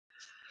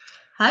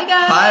Hi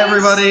guys! Hi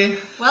everybody!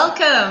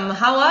 Welcome!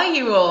 How are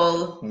you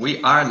all?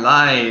 We are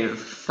live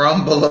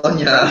from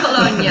Bologna. From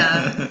Bologna.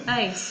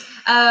 Nice.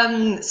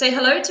 Say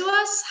hello to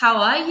us. How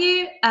are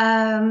you?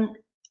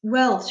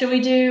 Well, shall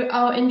we do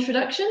our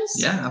introductions?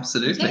 Yeah,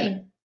 absolutely.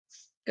 Okay.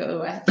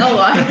 Go away. Oh,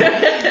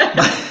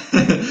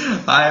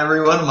 Hi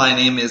everyone, my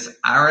name is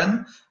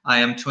Aaron. I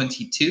am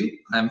 22.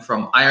 I'm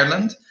from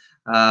Ireland.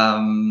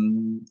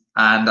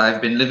 And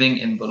I've been living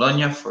in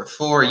Bologna for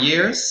 4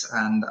 years,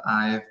 and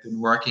I've been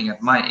working at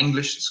my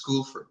English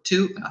school for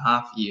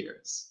 2.5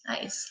 years.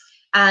 Nice.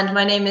 And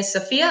my name is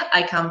Sophia.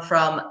 I come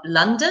from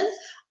London.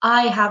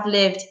 I have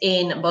lived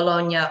in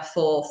Bologna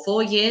for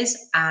 4 years,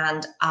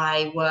 and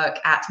I work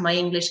at my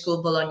English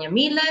school, Bologna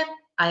Mille.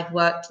 I've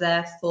worked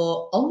there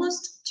for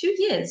almost 2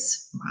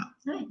 years. Wow,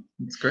 right.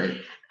 That's great.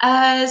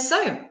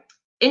 So,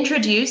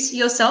 introduce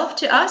yourself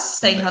to us.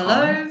 Say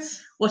hello. Comments.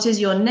 What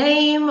is your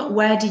name?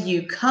 Where do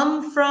you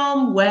come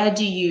from? Where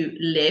do you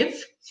live?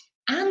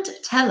 And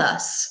tell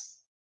us,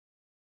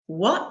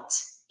 what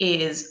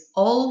is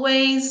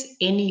always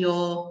in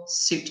your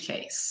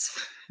suitcase?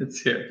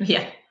 It's here.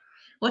 Yeah.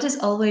 What is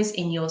always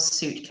in your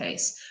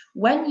suitcase?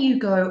 When you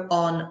go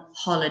on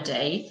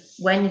holiday,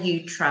 when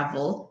you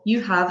travel,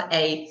 you have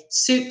a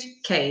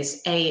suitcase,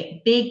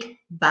 a big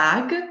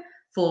bag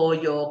for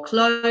your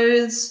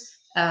clothes,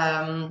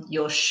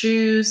 your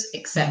shoes,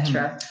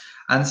 etc.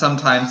 And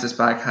sometimes this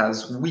bag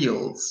has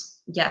wheels.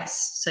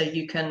 Yes, so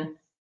you can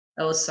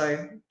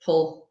also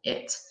pull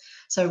it.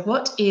 So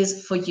what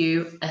is for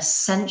you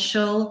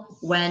essential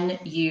when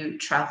you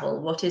travel?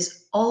 What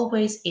is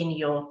always in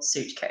your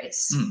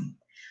suitcase?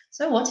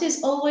 So what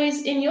is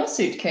always in your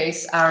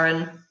suitcase,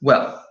 Aaron?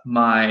 Well,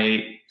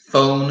 my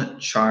phone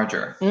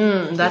charger.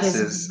 That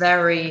is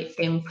very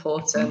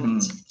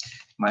important.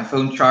 My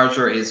phone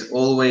charger is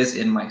always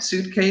in my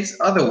suitcase,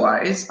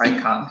 otherwise I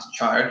can't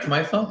charge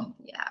my phone.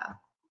 Yeah,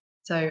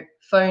 so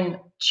phone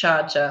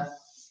charger,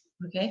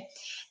 okay.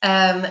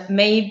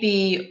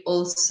 Maybe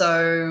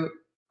also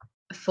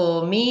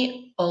for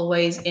me,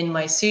 always in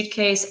my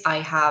suitcase,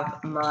 I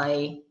have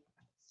my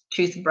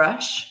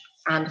toothbrush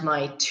and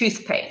my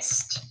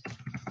toothpaste.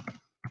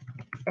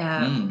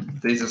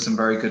 These are some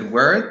very good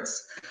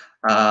words.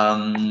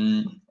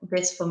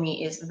 This for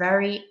me is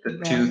very,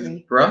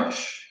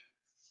 toothbrush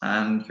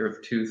and your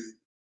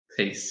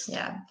toothpaste.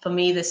 Yeah, for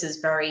me this is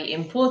very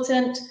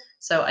important,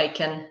 so I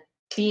can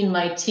clean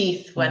my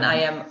teeth when I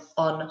am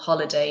on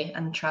holiday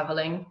and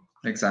traveling.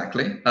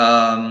 Exactly.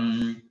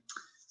 And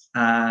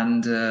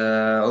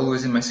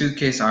always in my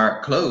suitcase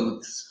are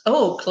clothes.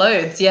 Oh,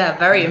 clothes, yeah,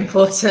 very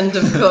important,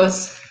 of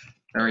course.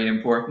 Very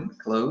important,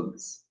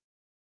 clothes.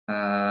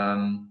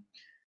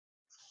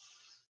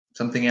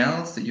 Something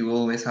else that you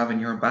always have in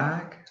your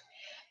bag?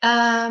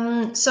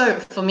 So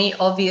for me,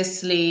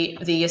 obviously,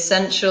 the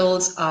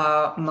essentials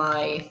are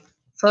my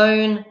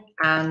phone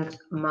and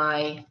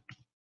my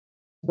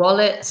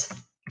wallet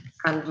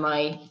and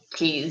my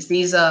keys.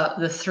 These are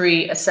the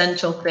 3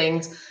 essential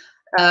things,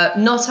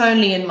 not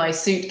only in my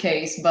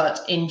suitcase,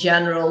 but in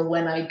general,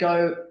 when I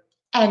go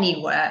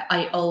anywhere,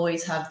 I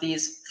always have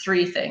these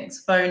 3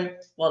 things: phone,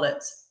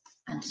 wallet,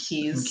 and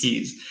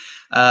keys.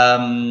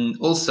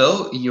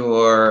 Also,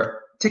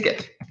 your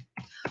ticket.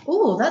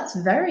 Oh, that's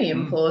very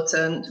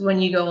important. When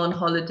you go on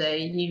holiday,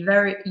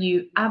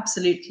 you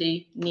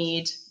absolutely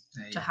need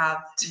to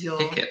have your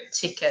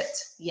ticket.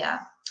 Yeah.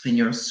 In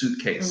your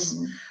suitcase.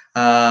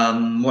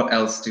 What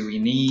else do we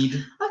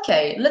need?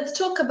 Okay, let's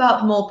talk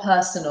about more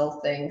personal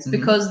things,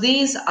 because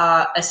these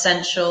are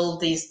essential,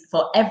 these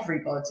for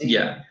everybody.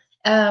 Yeah.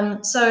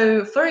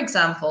 So, for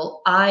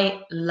example,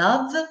 I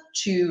love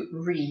to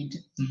read.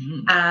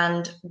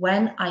 And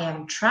when I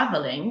am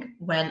traveling,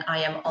 when I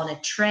am on a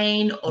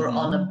train or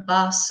on a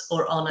bus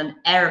or on an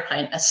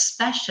airplane,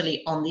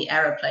 especially on the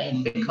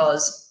airplane,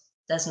 because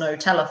there's no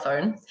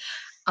telephone,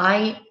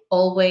 I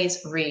always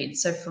read.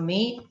 So for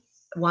me,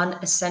 one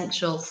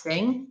essential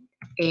thing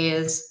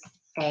is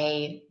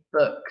a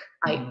book.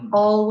 I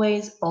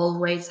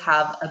always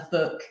have a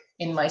book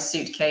in my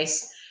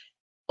suitcase,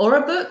 or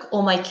a book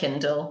or my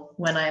Kindle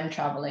when I am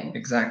traveling.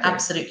 Exactly.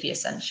 Absolutely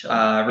essential.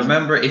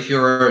 Remember, if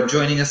you're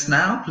joining us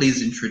now,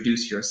 please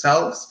introduce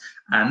yourselves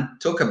and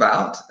talk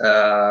about,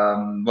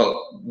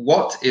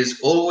 what is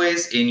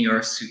always in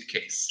your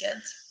suitcase.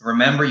 Good.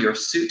 Remember, your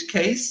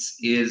suitcase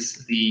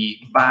is the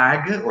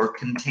bag or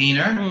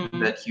container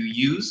that you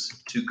use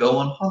to go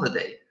on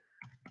holiday.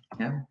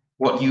 Yeah.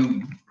 What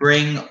you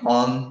bring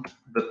on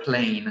the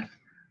plane.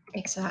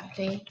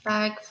 Exactly.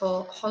 Bag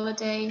for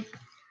holiday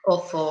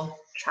or for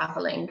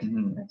traveling.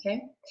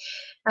 Okay.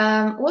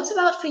 What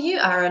about for you,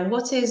 Aaron?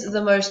 What is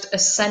the most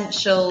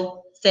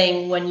essential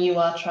thing when you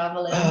are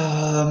traveling?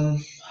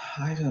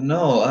 I don't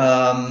know.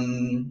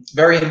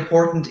 Very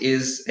important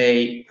is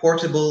a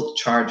portable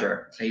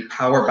charger, a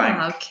power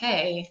bank.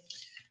 Okay.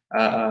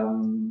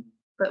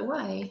 But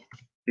why?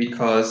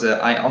 Because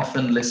I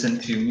often listen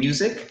to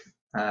music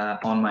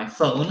on my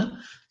phone,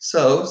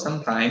 so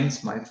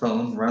sometimes my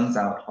phone runs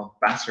out of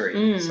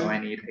battery. So I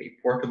need a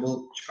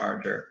portable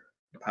charger,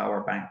 a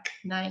power bank.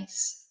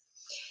 Nice.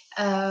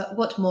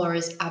 What more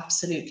is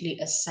absolutely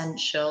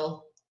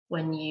essential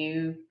when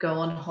you go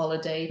on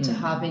holiday to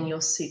have in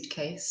your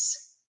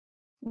suitcase?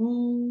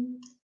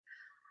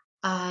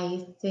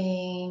 I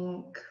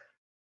think,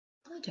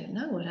 I don't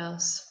know what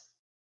else.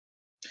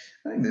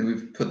 I think that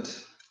we've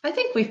put. I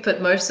think we've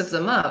put most of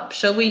them up.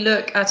 Shall we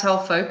look at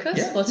our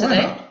focus for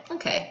today?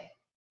 Okay.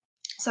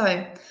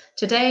 So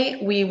today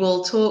we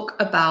will talk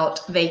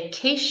about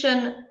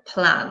vacation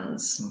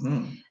plans.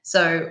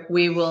 So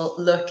we will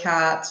look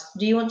at,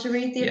 do you want to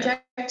read the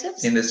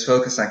objectives? In this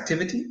focus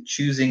activity,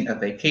 choosing a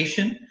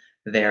vacation,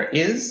 there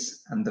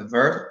is, and the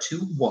verb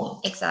to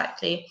want.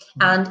 Exactly.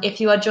 And if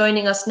you are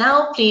joining us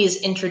now, please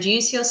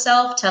introduce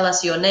yourself, tell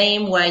us your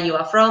name, where you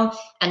are from,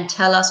 and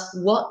tell us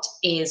what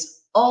is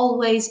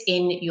always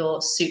in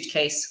your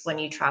suitcase when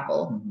you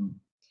travel.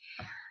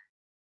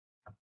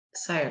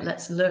 So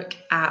let's look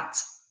at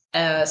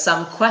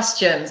some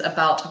questions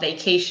about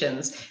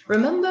vacations.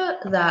 Remember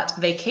that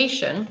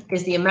vacation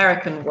is the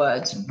American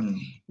word.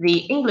 The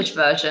English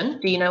version,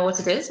 do you know what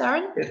it is,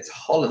 Aaron? It's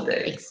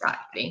holiday.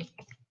 Exactly.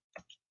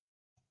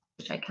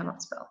 Which I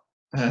cannot spell.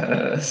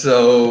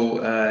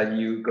 So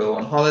you go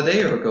on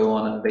holiday or go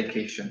on a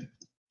vacation?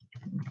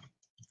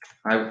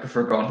 I would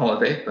prefer go on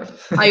holiday, but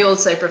I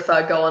also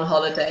prefer go on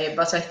holiday,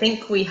 but I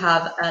think we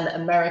have an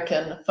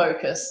American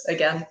focus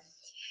again.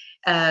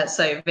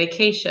 So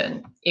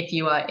vacation if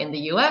you are in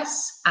the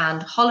US,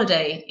 and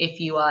holiday if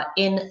you are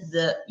in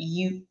the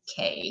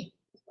UK.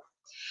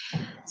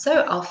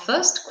 So our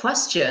first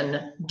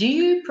question, do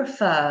you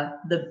prefer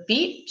the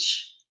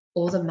beach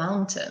or the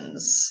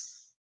mountains?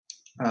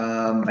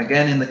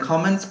 Again, in the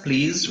comments,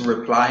 please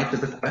reply to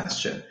the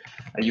question.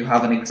 You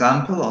have an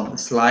example on the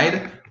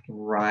slide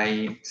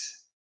right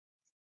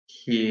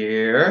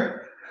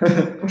here.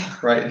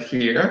 Right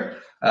here.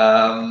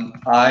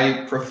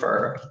 I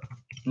prefer.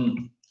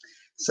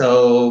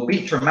 So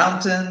beach or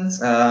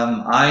mountains?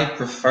 I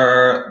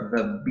prefer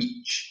the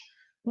beach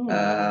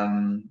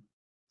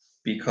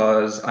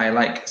because I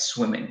like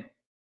swimming.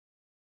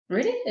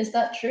 Really? Is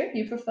that true?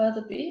 You prefer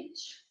the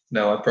beach?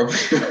 No, I probably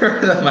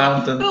prefer the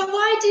mountains. But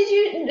why did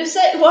you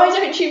say? Why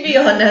don't you be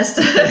honest?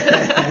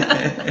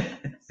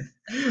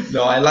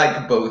 No, I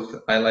like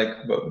both. I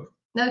like both.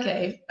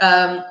 Okay.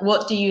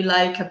 What do you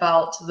like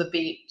about the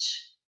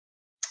beach?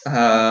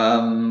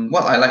 Well,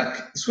 I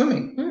like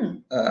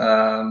swimming,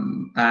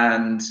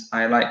 and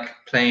I like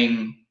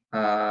playing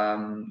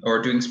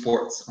or doing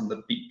sports on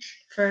the beach.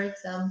 For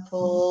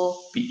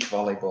example, beach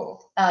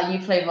volleyball. You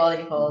play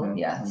volleyball,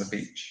 yes. On the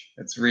beach.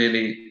 It's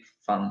really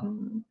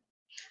fun.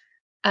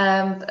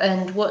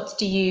 And what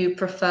do you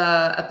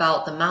prefer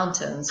about the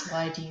mountains?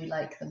 Why do you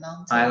like the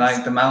mountains? I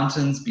like the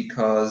mountains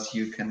because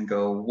you can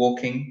go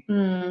walking.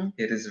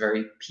 It is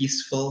very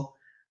peaceful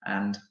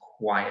and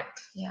quiet.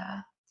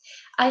 Yeah.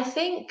 I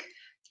think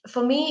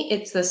for me,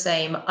 it's the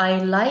same. I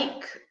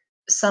like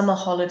summer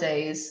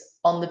holidays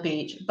on the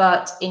beach,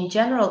 but in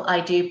general,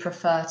 I do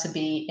prefer to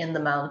be in the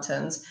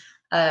mountains.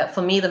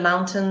 For me, the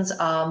mountains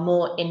are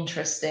more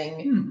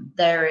interesting.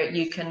 There,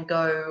 you can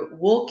go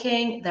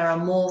walking. There are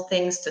more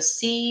things to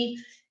see,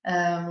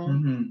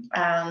 and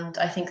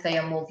I think they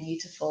are more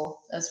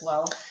beautiful as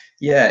well.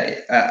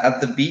 Yeah, at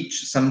the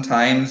beach,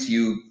 sometimes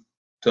you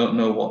don't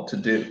know what to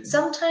do.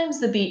 Sometimes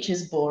the beach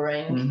is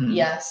boring.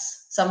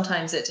 Yes,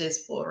 sometimes it is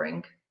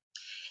boring.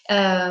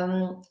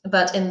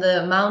 But in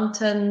the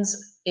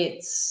mountains,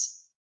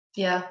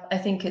 I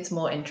think it's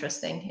more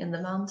interesting in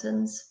the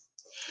mountains.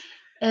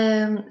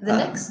 The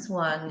next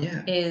one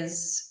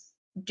is,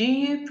 do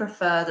you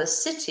prefer the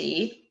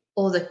city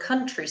or the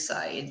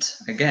countryside?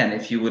 Again,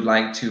 if you would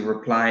like to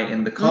reply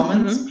in the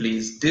comments,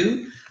 please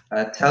do.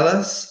 Tell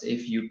us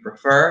if you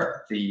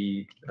prefer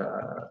the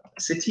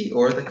city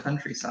or the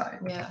countryside.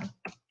 Yeah.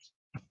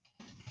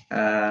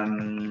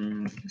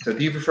 So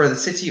do you prefer the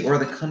city or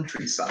the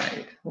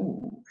countryside?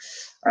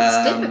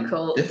 It's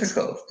difficult.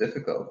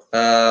 Difficult.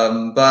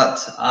 But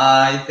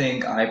I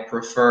think I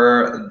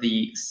prefer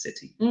the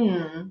city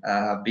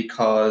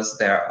because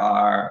there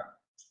are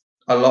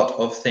a lot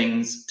of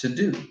things to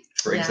do.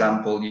 For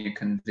example, you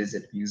can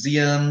visit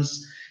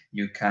museums,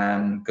 you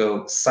can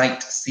go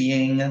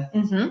sightseeing.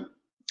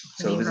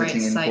 So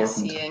visiting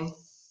important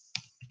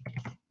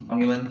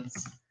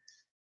monuments.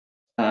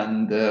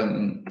 And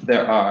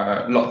there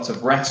are lots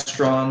of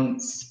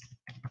restaurants,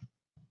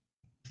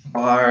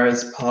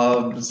 bars,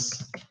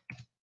 pubs,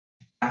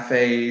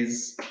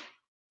 cafes.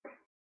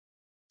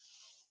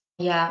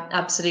 Yeah,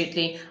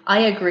 absolutely. I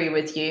agree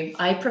with you.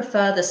 I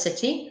prefer the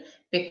city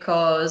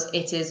because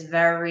it is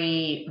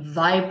very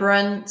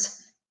vibrant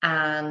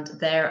and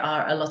there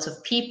are a lot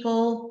of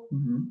people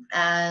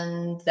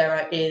and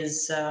there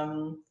is,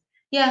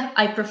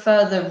 I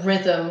prefer the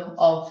rhythm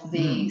of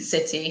the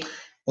city.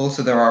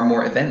 Also, there are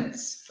more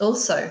events.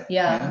 Also,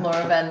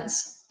 more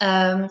events.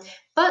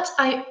 But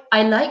I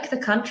like the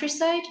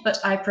countryside, but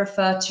I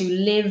prefer to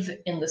live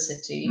in the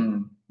city.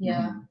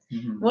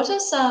 What are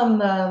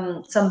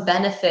some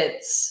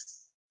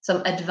benefits,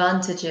 some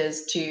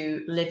advantages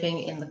to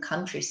living in the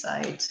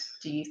countryside?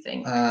 do you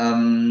think?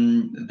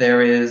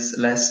 There is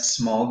less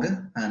smog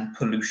and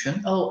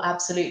pollution. Oh,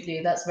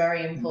 absolutely. That's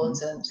very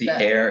important. The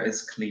air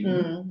is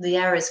clean. The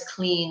air is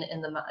clean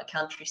in the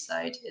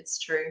countryside. It's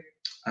true.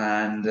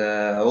 And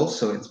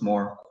also it's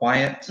more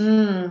quiet.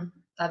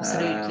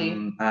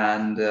 Absolutely.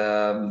 And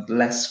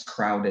less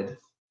crowded.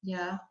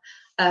 Yeah.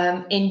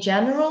 In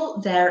general,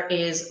 there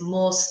is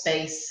more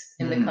space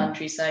in the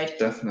countryside.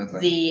 Definitely.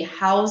 The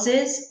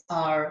houses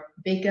are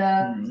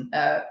bigger.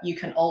 You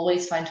can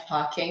always find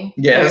parking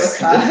for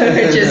Yes. your car,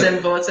 which is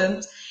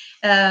important.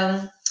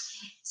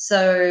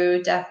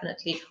 So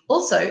definitely.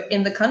 Also,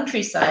 in the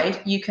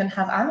countryside, you can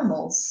have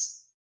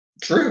animals.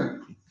 True.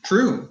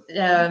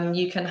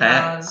 You can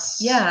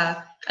Pets,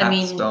 have,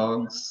 cats,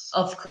 dogs.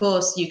 Of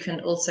course, you can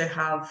also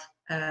have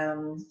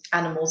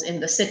animals in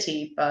the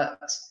city, but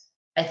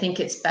I think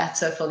it's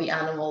better for the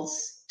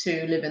animals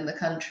to live in the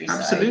countryside.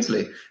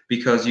 Absolutely,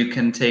 because you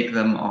can take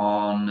them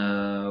on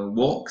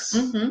walks,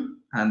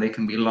 and they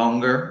can be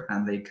longer,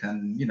 and they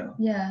can,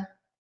 Yeah,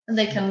 and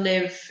they can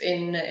live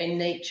in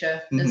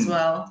nature as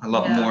well. A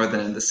lot more than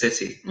in the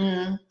city.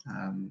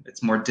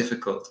 It's more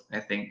difficult,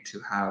 I think,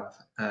 to have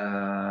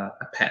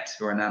a pet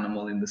or an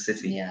animal in the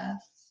city. Yeah.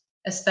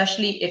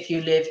 Especially if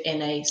you live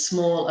in a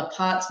small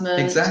apartment.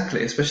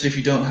 Exactly, especially if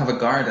you don't have a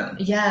garden.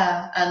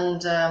 Yeah,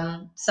 and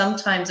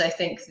sometimes I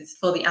think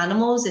for the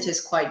animals it is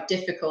quite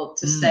difficult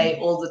to stay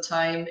all the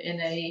time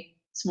in a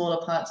small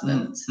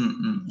apartment.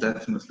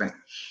 Definitely.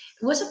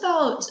 What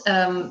about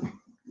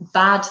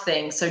bad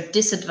things, so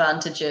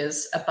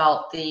disadvantages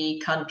about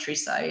the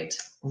countryside?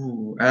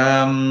 Ooh,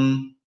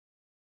 well,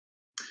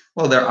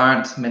 there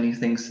aren't many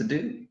things to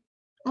do.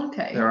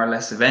 Okay. There are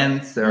less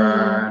events, there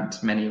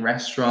aren't many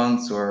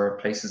restaurants or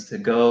places to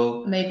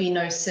go. Maybe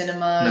no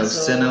cinemas. No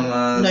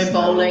cinemas. No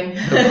bowling.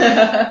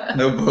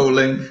 No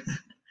bowling.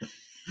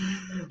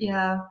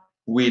 Yeah.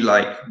 We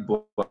like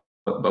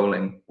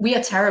bowling. We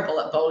are terrible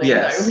at bowling,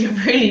 yes. though. We are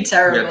really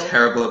terrible. We are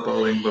terrible at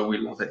bowling, but we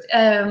love it.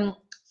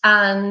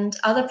 And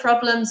other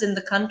problems in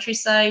the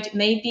countryside,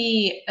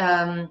 maybe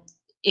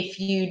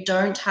if you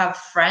don't have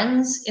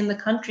friends in the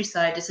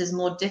countryside, it is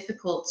more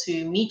difficult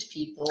to meet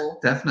people.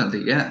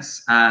 Definitely,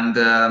 yes. And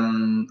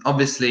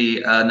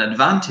obviously an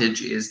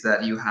advantage is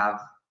that you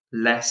have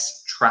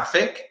less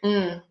traffic,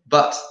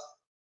 but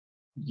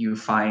you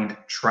find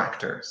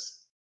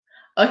tractors.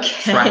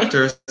 Okay.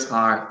 Tractors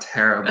are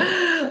terrible.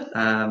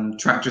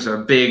 Tractors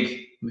are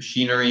big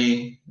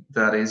machinery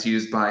that is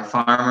used by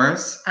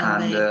farmers.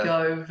 And they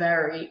go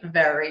very,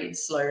 very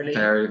slowly.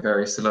 Very,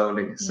 very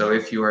slowly. So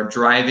if you are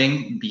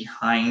driving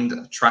behind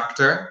a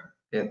tractor,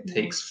 it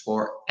takes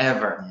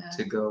forever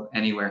to go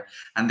anywhere.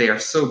 And they are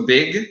so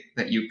big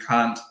that you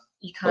can't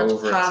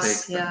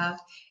pass them.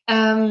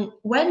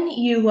 When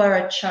you were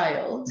a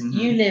child,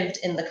 you lived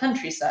in the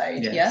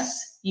countryside,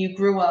 yes? You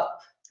grew up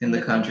in the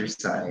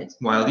countryside,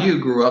 while you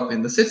grew up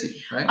in the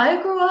city, right?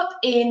 I grew up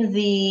in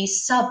the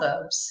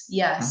suburbs,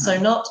 yes. So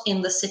not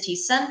in the city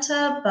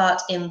center,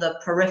 but in the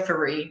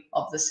periphery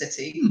of the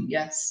city,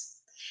 yes.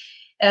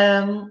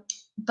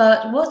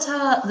 But what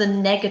are the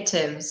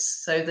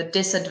negatives, so the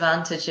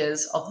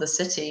disadvantages of the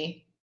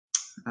city?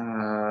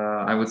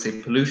 I would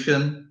say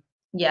pollution.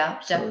 Yeah,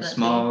 definitely. So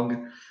smog,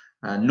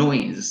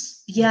 noise.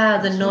 Yeah,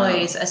 the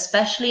noise,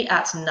 especially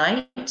at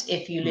night,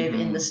 if you live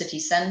in the city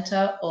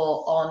center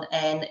or on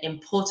an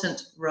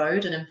important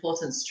road, an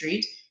important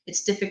street,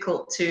 it's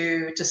difficult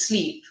to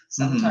sleep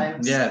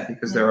sometimes. Yeah,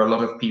 because there are a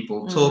lot of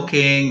people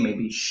talking,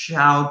 maybe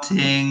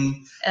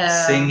shouting,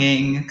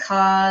 singing.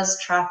 Cars,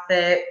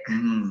 traffic.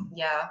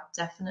 Yeah,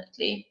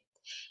 definitely.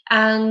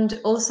 And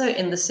also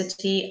in the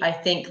city, I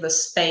think the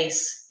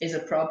space is a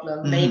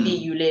problem. Maybe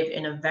you live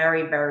in a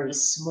very, very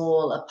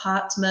small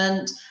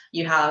apartment.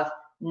 You have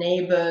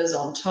neighbors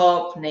on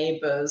top,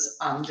 neighbors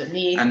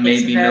underneath. And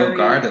maybe no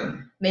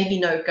garden. Maybe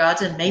no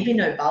garden, maybe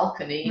no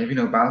balcony. Maybe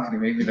no balcony,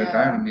 maybe no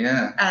garden,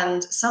 yeah.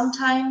 And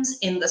sometimes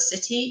in the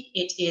city,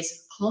 it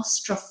is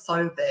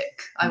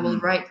claustrophobic. I will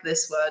write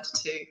this word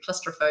too,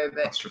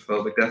 claustrophobic.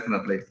 Claustrophobic,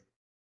 definitely.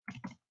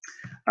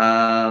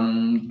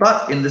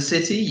 But in the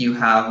city, you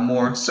have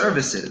more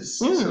services.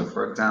 So,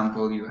 for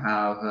example, you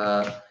have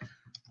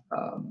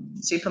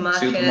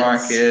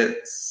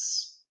supermarkets,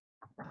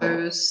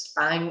 post,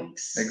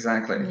 banks.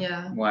 Exactly.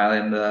 Yeah. While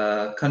in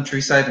the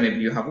countryside,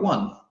 maybe you have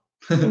one.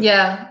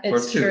 Yeah,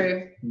 it's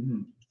true.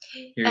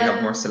 Here you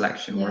have more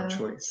selection, more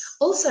choice.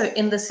 Also,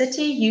 in the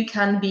city, you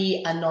can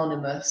be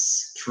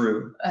anonymous.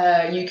 True.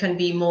 You can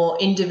be more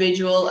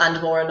individual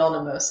and more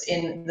anonymous.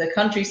 In the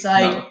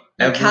countryside,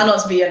 you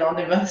cannot be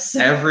anonymous.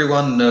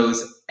 Everyone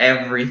knows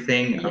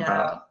everything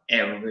about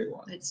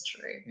everyone. It's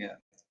true. Yeah.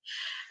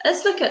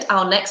 Let's look at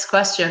our next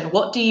question.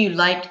 What do you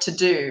like to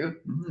do?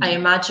 I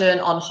imagine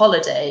on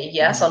holiday,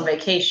 yes, on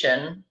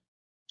vacation.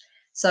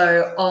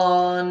 So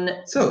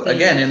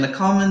again, in the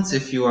comments,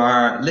 if you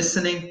are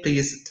listening,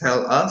 please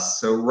tell us.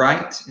 So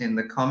write in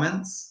the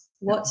comments.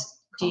 What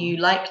do you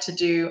like to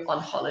do on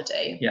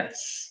holiday?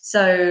 Yes.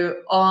 So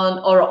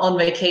on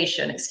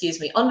vacation, excuse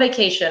me. On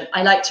vacation,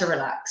 I like to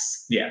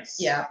relax. Yes.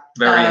 Yeah.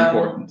 Very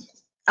important.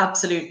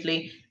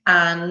 Absolutely.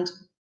 And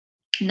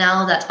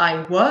Now that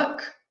I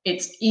work,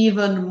 it's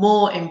even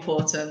more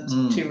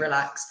important to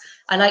relax.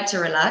 I like to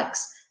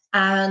relax,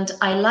 and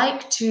I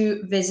like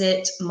to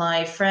visit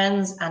my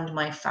friends and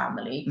my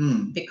family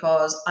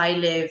because I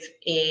live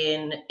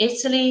in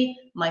Italy.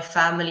 My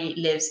family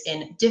lives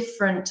in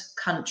different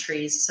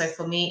countries. So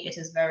for me, it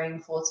is very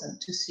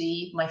important to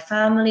see my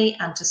family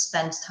and to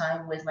spend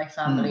time with my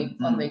family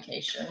on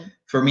vacation.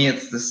 For me,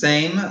 it's the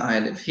same. I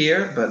live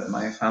here, but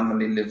my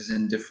family lives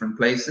in different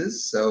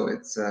places. So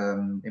it's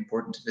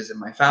important to visit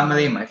my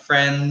family, my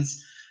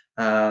friends,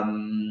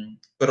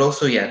 but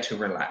also, to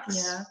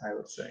relax, I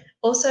would say.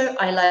 Also,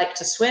 I like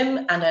to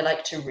swim and I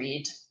like to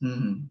read.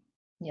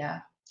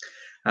 Yeah.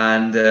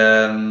 And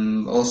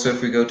also,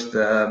 if we go to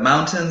the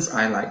mountains,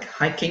 I like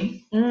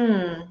hiking.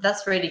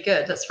 That's really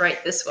good. Let's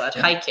write this word,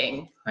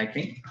 hiking.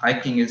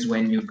 Hiking is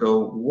when you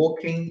go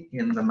walking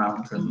in the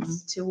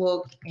mountains. To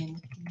walk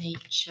in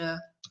nature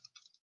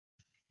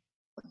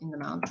in the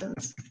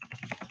mountains.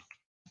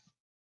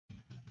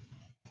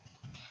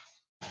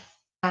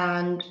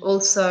 And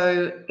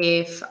also,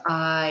 if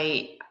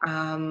I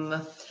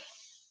am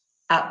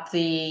at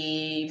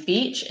the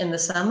beach in the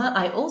summer,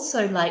 I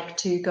also like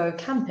to go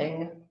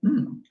camping.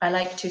 I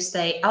like to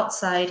stay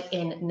outside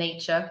in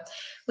nature.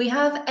 We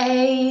have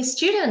a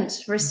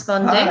student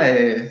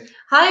responding.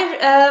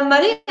 Hi,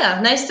 Maria.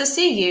 Nice to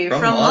see you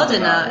from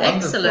Modena.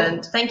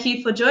 Excellent. Thank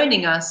you for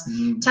joining us.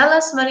 Tell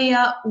us,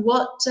 Maria,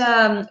 what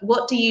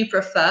do you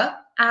prefer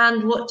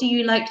and what do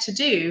you like to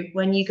do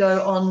when you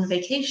go on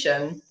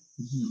vacation?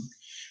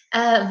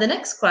 The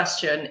next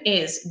question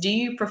is, do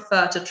you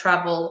prefer to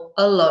travel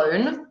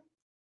alone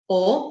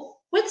or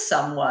with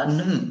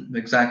someone?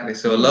 Exactly.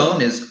 So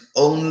alone is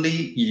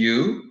only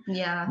you.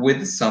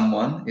 With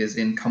someone is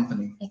in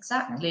company.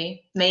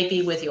 Exactly.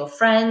 Maybe with your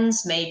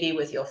friends, maybe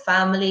with your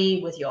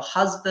family, with your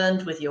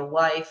husband, with your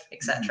wife,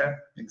 etc.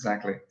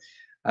 Exactly.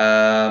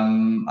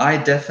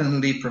 I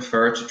definitely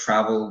prefer to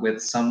travel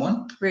with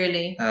someone.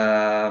 Really?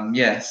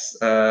 Yes.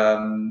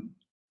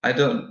 I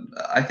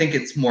think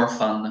it's more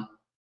fun.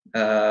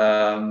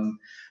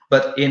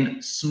 But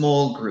in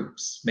small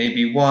groups,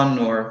 maybe one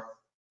or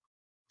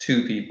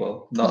two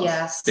people, not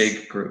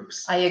big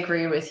groups. I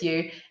agree with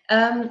you.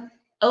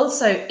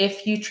 Also,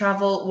 if you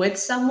travel with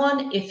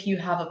someone, if you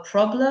have a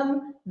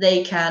problem,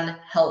 they can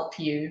help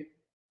you.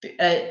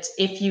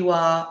 If you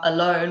are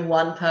alone,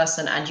 one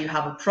person, and you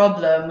have a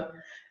problem,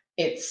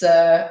 it's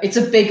a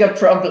bigger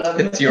problem.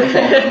 It's your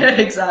problem.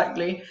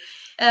 Exactly.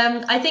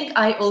 I think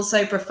I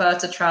also prefer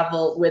to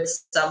travel with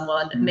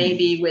someone,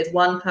 maybe with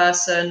one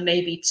person,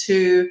 maybe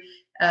two.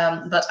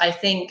 But I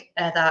think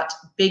that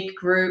big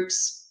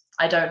groups,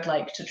 I don't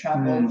like to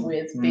travel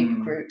with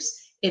big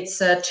groups.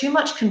 It's too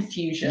much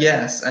confusion.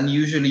 Yes, and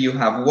usually you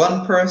have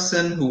one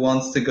person who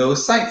wants to go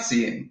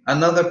sightseeing,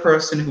 another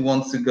person who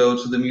wants to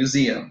go to the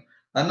museum,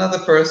 another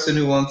person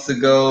who wants to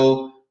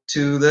go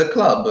to the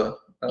club,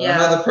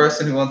 another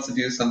person who wants to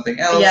do something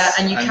else. Yeah,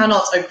 and you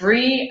cannot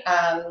agree,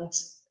 and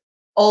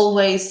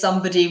always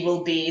somebody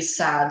will be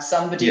sad,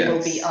 somebody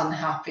will be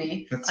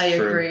unhappy. I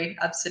agree,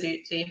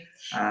 absolutely.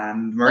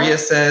 And Maria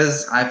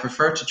says, I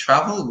prefer to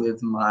travel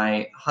with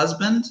my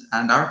husband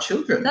and our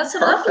children. That's a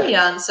lovely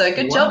answer.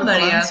 Good job,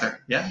 Maria.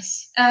 Answer.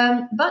 Yes.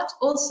 But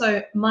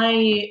also,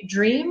 my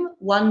dream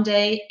one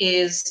day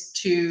is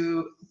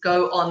to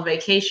go on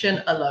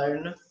vacation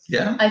alone.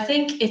 Yeah. I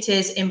think it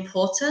is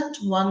important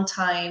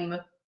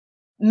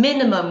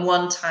minimum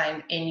one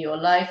time in your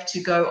life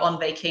to go on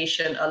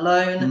vacation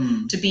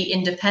alone, to be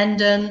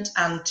independent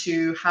and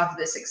to have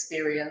this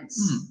experience.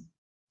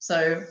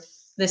 So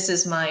this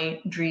is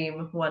my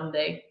dream one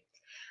day.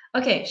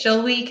 Okay,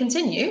 shall we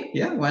continue?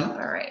 Yeah, why not?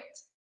 All right.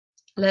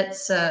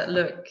 Let's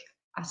look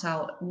at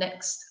our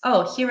next.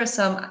 Oh, here are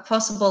some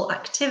possible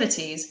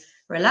activities.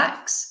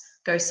 Relax,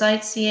 go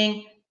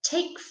sightseeing,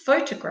 take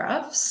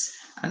photographs,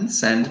 and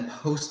send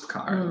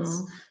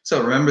postcards.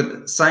 So remember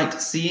that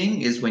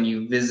sightseeing is when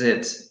you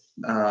visit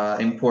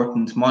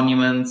important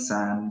monuments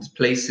and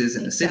places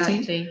in a city.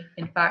 Exactly.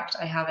 In fact,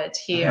 I have it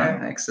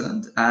here.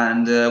 Excellent.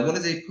 And what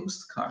is a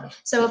postcard?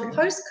 So a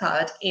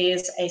postcard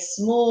is a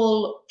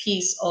small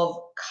piece of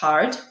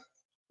card,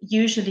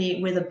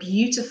 usually with a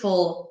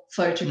beautiful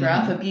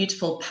photograph, a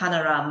beautiful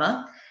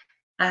panorama.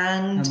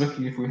 And I'm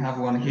looking if we have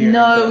one here.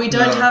 No, we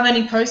don't have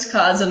any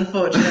postcards,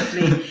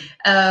 unfortunately.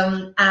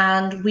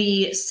 And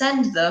we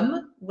send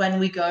them when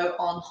we go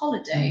on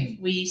holiday.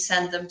 We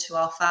send them to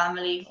our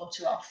family or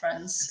to our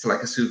friends. It's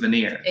like a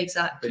souvenir.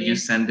 Exactly. But you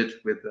send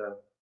it with a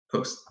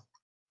post.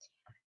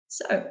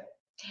 So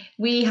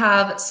we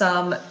have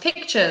some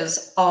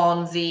pictures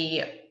on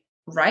the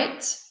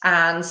right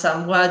and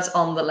some words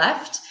on the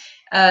left.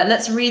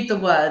 Let's read the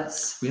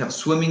words. We have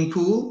swimming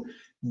pool,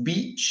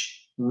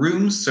 beach,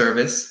 room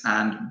service,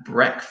 and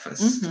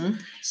breakfast.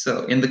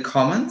 So in the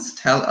comments,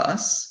 tell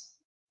us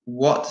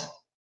what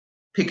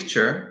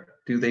picture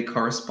do they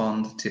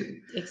correspond to.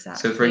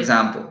 Exactly. So for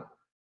example,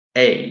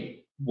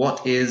 A,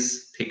 what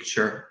is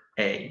picture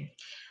A?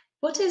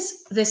 What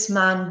is this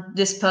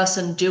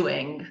person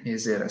doing?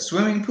 Is it a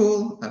swimming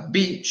pool, a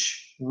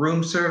beach,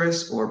 room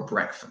service, or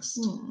breakfast?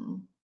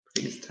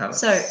 please tell us.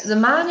 So the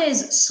man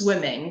is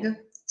swimming.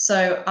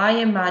 So I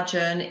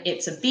imagine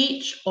it's a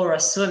beach or a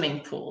swimming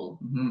pool.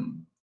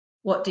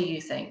 What do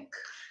you think?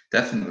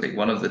 Definitely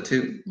one of the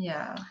two.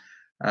 Yeah.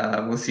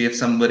 We'll see if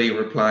somebody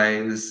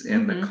replies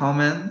in the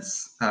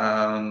comments.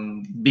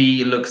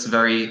 B looks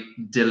very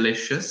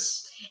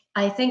delicious.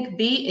 I think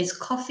B is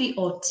coffee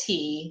or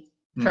tea,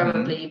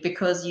 probably,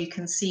 because you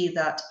can see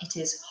that it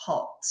is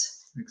hot.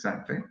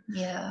 Exactly.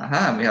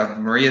 Yeah. We have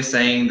Maria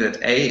saying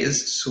that A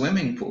is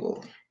swimming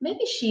pool.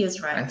 Maybe she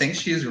is right. I think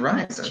she's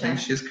right. Let's I check. think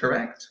she's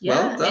correct.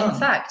 Yeah, well done. In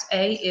fact,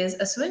 A is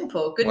a swimming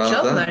pool. Good well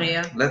job, done.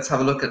 Maria. Let's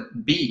have a look at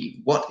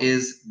B. What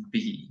is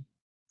B?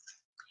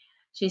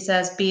 She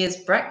says B is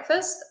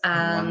breakfast,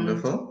 and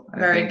wonderful.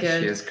 Very I think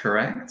good. She is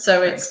correct.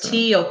 So it's Excellent.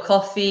 tea or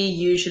coffee.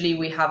 Usually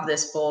we have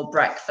this for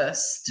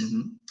breakfast.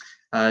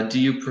 Do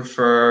you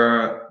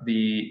prefer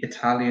the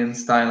Italian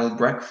style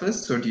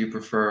breakfast, or do you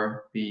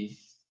prefer the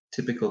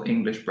typical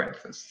English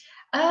breakfast?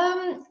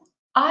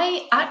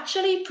 I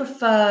actually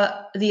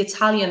prefer the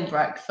Italian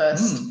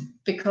breakfast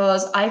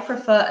because I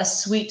prefer a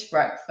sweet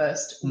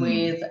breakfast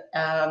with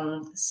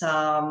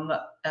some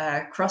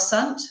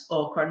croissant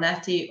or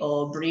cornetti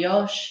or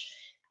brioche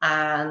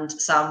and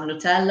some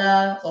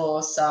Nutella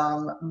or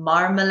some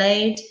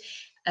marmalade.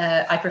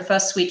 I prefer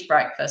sweet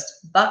breakfast,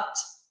 but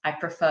I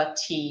prefer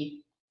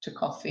tea to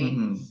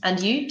coffee. And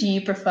you? Do you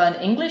prefer an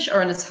English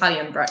or an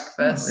Italian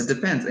breakfast? It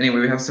depends.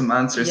 Anyway, we have some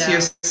answers Yeah.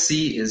 here.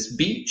 C is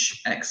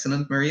beach.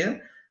 Excellent, Maria.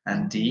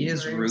 And D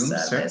is room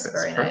service.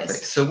 Very Perfect.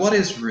 nice. So what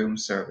is room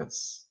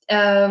service?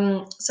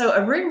 So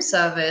a room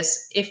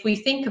service, if we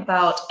think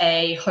about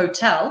a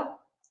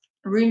hotel,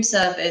 room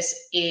service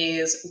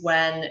is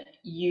when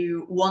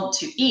you want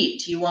to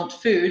eat, you want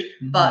food,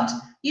 but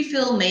you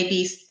feel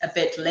maybe a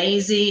bit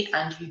lazy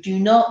and you do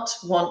not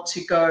want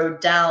to go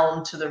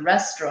down to the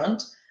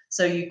restaurant.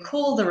 So you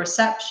call the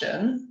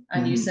reception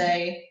and you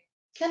say,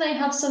 "Can I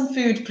have some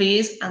food,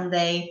 please?" And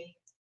they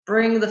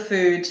bring the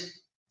food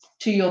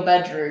to your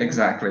bedroom.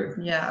 Exactly.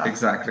 Yeah.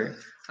 Exactly.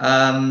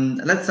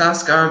 Let's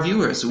ask our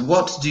viewers,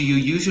 what do you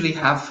usually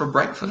have for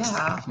breakfast?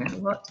 Yeah.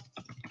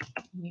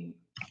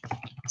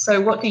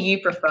 So what do you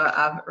prefer,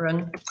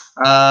 Aaron?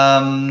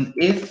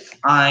 If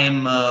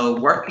I'm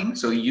working,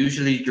 so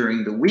usually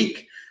during the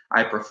week,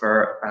 I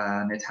prefer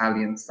an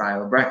Italian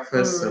style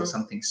breakfast, so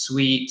something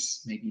sweet,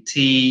 maybe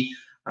tea,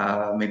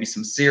 maybe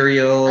some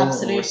cereal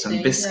or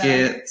some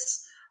biscuits.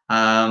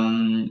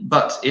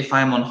 But if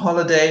I'm on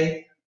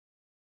holiday,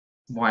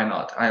 why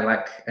not? I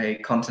like a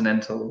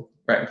continental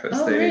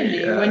breakfast. Oh,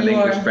 really? When you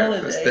are on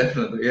holiday?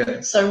 Definitely,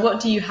 yeah. So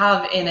what do you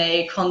have in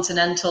a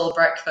continental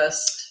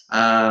breakfast?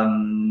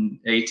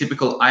 A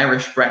typical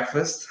Irish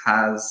breakfast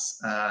has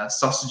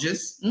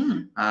sausages,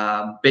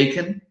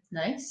 bacon,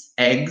 nice,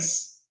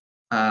 eggs,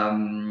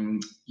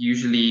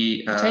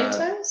 usually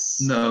potatoes.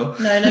 No,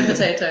 no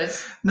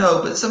potatoes.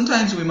 No, but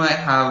sometimes we might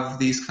have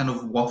these kind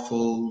of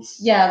waffles.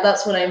 Yeah,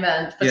 that's what I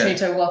meant.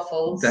 Potato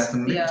waffles.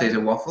 Definitely,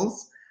 potato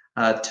waffles.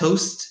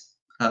 Toast.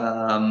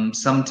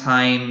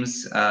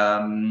 Sometimes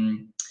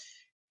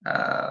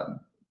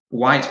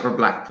white or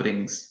black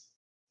puddings.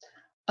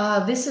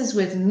 This is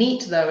with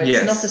meat, though.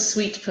 It's not a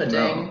sweet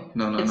pudding.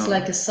 No. It's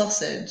like a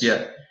sausage.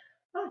 Yeah.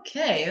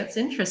 Okay, that's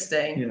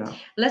interesting. Yeah.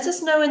 Let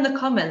us know in the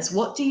comments,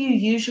 what do you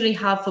usually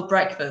have for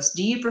breakfast?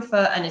 Do you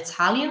prefer an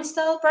Italian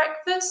style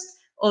breakfast,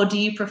 or do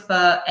you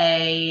prefer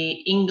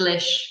a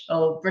English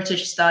or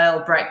British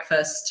style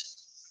breakfast?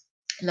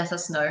 Let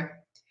us know.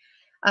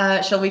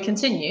 Shall we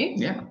continue?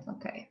 Yeah.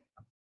 Okay.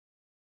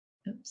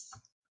 Oops.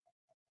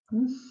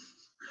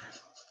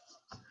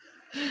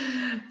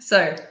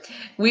 So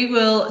we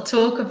will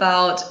talk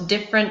about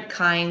different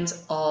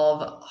kinds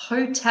of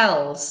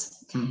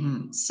hotels.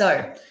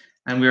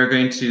 And we are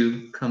going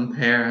to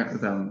compare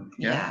them.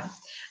 Yeah.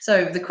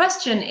 So the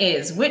question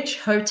is, which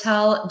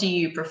hotel do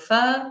you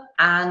prefer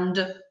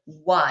and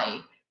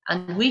why?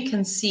 And we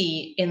can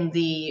see in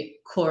the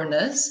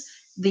corners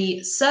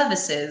the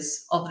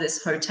services of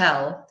this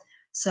hotel.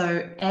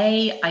 So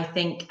A, I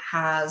think,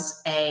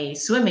 has a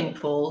swimming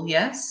pool,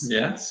 yes?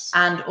 Yes.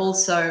 And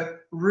also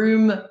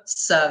room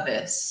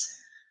service.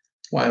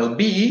 While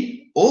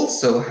B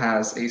also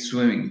has a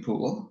swimming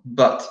pool,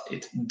 but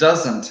it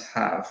doesn't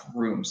have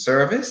room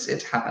service.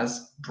 It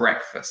has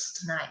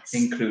breakfast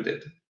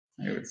included,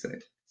 I would say.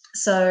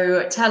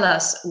 So tell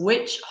us,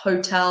 which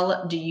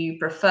hotel do you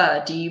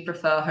prefer? Do you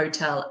prefer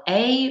Hotel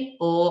A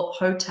or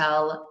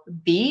Hotel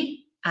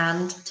B?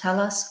 And tell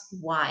us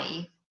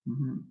why.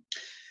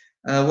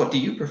 What do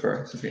you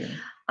prefer, Sophia?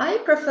 I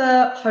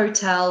prefer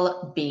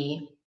Hotel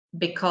B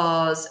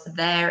because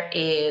there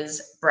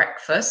is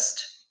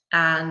breakfast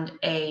and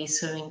a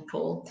swimming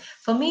pool.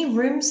 For me,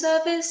 room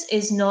service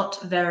is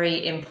not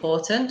very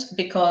important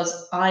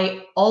because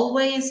I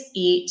always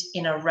eat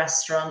in a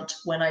restaurant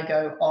when I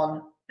go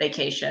on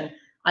vacation.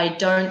 I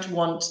don't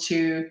want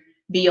to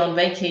be on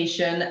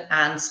vacation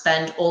and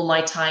spend all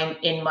my time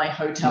in my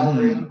hotel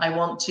room. I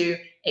want to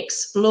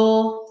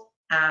explore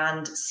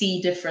and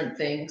see different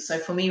things. So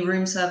for me,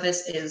 room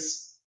service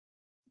is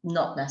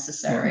Not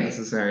necessary. Not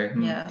necessary.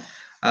 Yeah.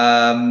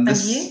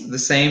 This the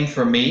same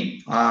for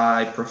me.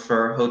 I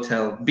prefer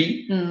Hotel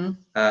B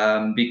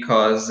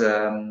because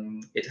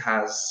it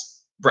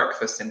has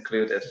breakfast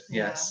included.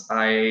 Yeah. Yes,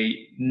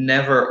 I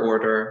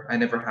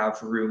never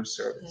have room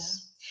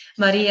service.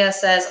 Yeah. Maria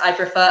says, I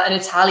prefer an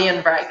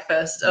Italian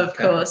breakfast, of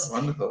course.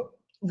 Wonderful.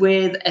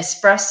 With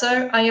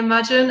espresso, I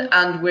imagine,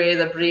 and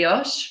with a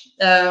brioche.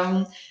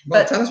 Well,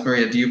 tell us,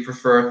 Maria, do you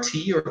prefer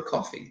tea or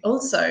coffee?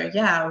 Also,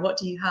 yeah, what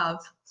do you have?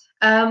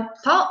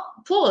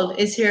 Paul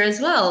is here as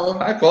well.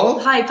 Hi, Paul.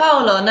 Hi,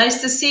 Paolo.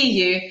 Nice to see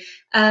you.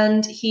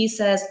 And he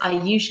says, I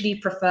usually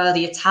prefer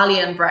the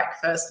Italian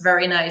breakfast.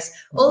 Very nice.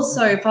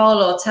 Also,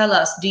 Paolo, tell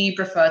us, do you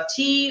prefer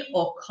tea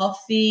or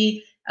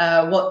coffee?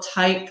 What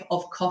type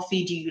of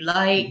coffee do you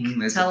like?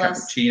 Is Tell it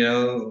us.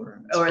 Cappuccino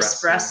or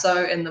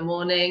espresso in the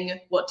morning?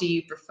 What do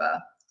you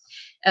prefer?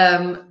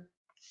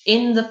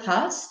 In the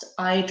past,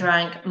 I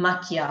drank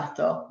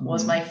macchiato,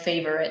 was my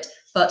favorite,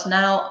 but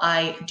now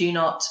I do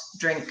not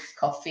drink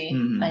coffee.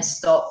 I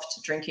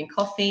stopped drinking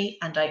coffee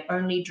and I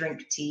only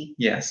drink tea.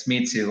 Yes,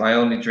 me too. I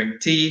only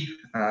drink tea,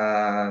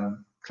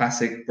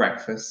 classic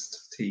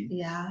breakfast tea.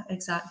 Yeah,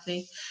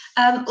 exactly.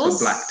 So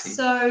black tea.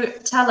 So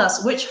tell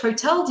us, which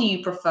hotel do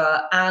you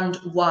prefer and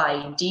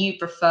why? Do you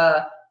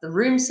prefer the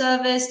room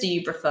service? Do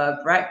you prefer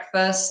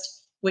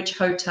breakfast? Which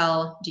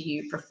hotel do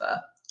you prefer?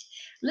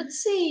 Let's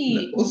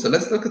see. Also,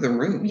 let's look at the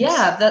rooms.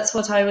 Yeah, that's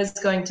what I was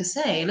going to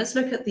say. Let's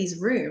look at these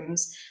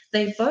rooms.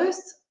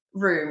 Both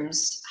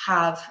rooms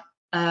have,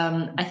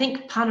 I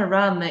think,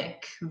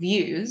 panoramic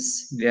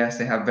views. Yes,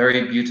 they have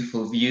very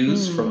beautiful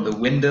views from the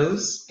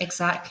windows.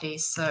 Exactly.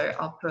 So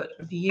I'll put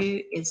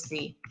view is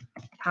the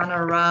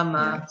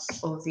panorama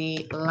of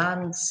the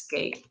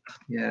landscape.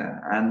 Yeah,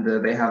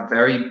 and they have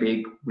very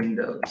big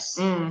windows.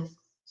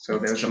 So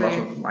there's a lot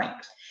of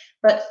light.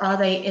 But are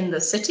they in the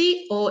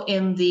city or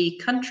in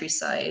the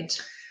countryside?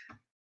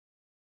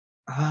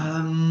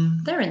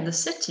 They're in the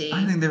city.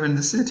 I think they're in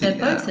the city. They're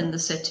both in the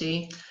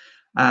city.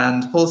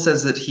 And Paul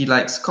says that he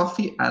likes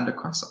coffee and a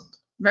croissant.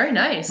 Very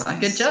nice.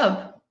 Good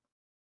job.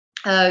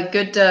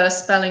 Good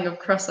spelling of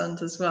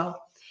croissant as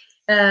well.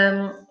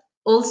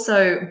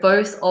 Also,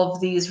 both of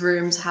these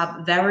rooms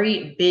have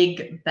very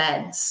big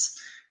beds.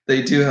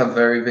 They do have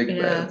very big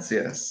beds,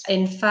 yes.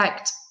 In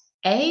fact,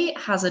 A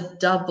has a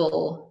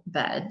double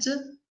bed,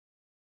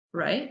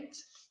 right?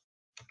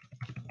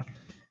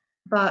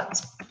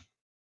 But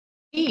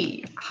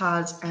B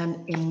has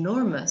an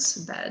enormous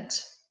bed.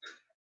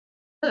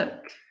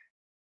 Look,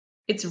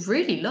 it's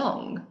really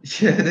long.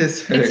 Yeah, it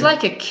is. It's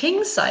like a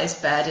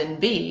king-size bed in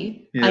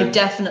B. Yeah. I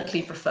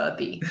definitely prefer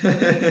B.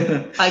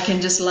 I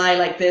can just lie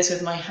like this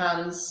with my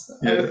hands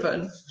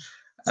open.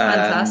 It's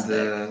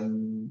fantastic.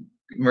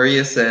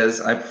 Maria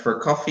says, I prefer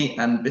coffee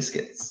and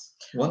biscuits.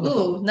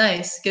 Wonderful. Ooh,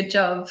 nice. Good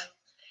job.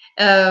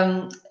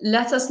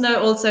 Let us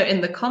know also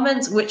in the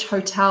comments, which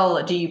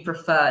hotel do you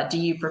prefer? Do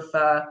you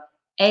prefer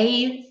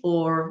A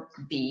or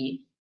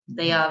B?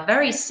 They are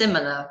very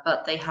similar,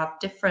 but they have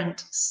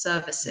different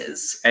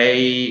services.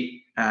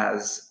 A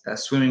has a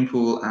swimming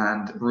pool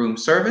and room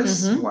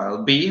service,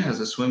 while B has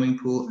a swimming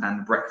pool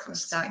and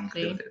breakfast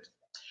included.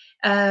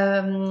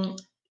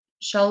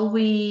 Shall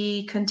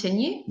we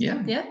continue?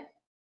 Yeah. Yeah.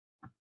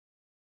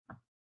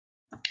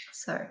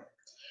 So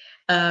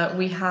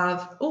we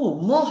have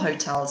more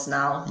hotels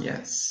now.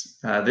 Yes.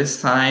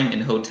 This time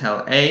in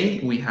Hotel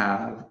A, we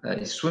have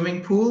a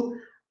swimming pool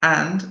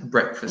and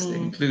breakfast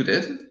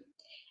included.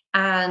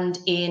 And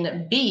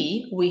in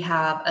B, we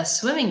have a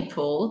swimming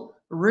pool,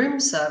 room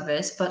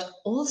service, but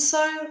also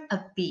a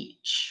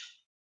beach.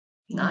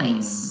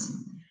 Nice.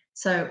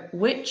 So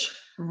which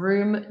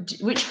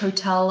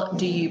hotel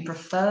do you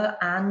prefer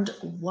and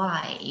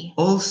why?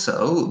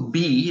 Also,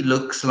 B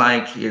looks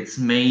like it's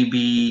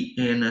maybe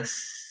in a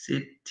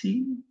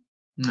city?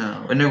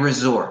 No, in a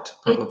resort,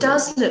 probably. It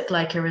does look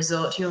like a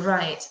resort, you're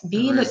right.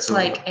 B looks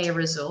like a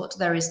resort.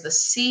 There is the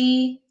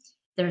sea,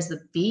 there's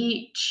the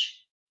beach.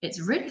 It's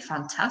really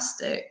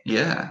fantastic.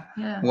 Yeah.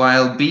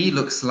 While B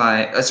looks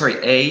like,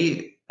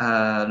 A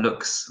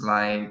looks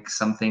like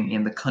something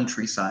in the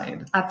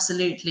countryside.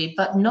 Absolutely,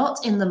 but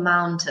not in the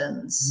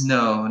mountains.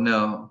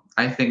 No.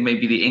 I think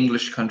maybe the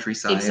English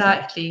countryside.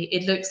 Exactly.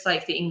 It looks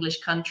like the English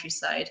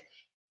countryside.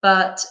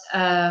 But,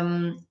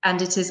 and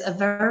it is a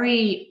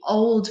very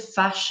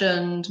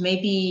old-fashioned,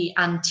 maybe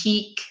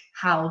antique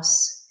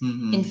house.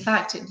 In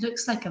fact, it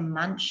looks like a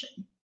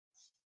mansion.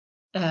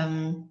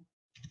 I'll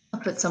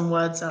put some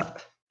words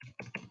up.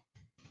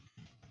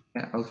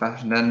 Yeah,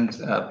 old-fashioned. And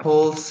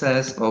Paolo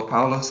says,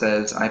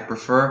 I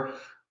prefer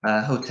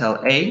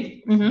Hotel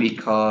A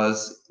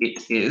because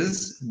it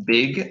is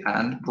big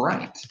and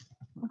bright.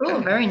 Okay. Oh,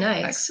 very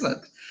nice.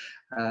 Excellent.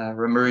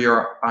 Remember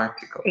your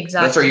article.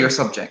 Exactly. Sorry, your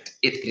subject.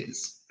 It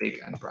is big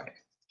and bright.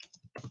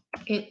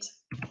 It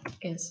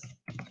is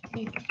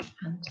big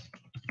and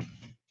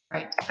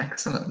bright.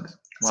 Excellent.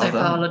 Well so,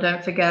 Paolo,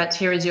 don't forget,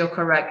 here is your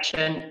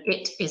correction.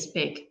 It is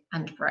big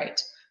and bright.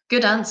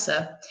 Good answer.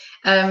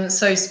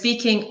 So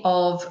speaking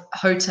of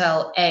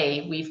Hotel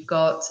A, we've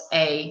got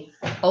a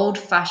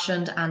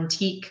old-fashioned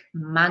antique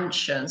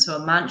mansion. So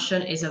a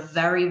mansion is a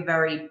very,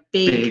 very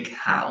big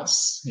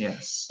house.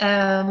 Yes.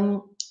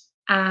 And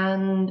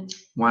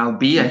while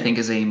B, I think,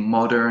 is a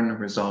modern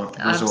resort.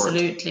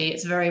 Absolutely,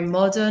 it's very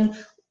modern.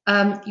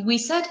 We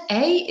said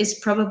A is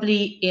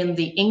probably in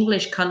the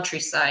English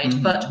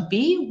countryside, but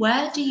B,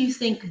 where do you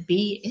think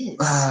B is?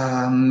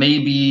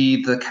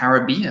 Maybe the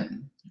Caribbean.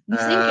 You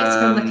think it's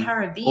in the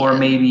Caribbean? Or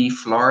maybe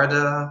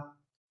Florida?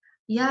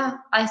 Yeah,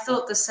 I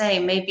thought the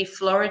same. Maybe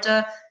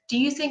Florida. Do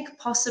you think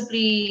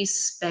possibly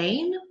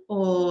Spain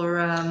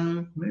or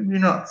maybe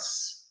not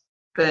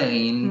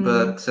Spain,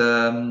 but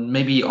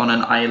maybe on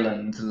an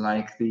island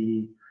like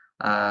the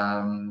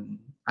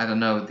I don't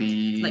know,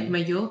 the like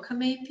Mallorca,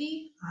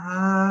 maybe?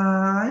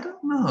 I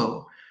don't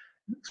know.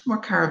 It looks more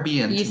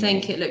Caribbean. You to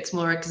think me. it looks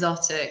more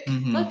exotic?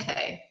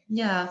 Okay,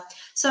 yeah.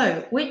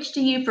 So, which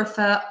do you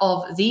prefer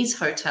of these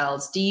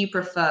hotels? Do you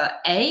prefer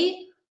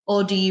A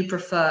or do you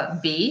prefer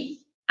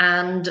B,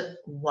 and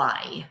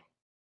why?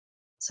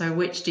 So,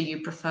 which do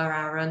you prefer,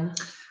 Aaron?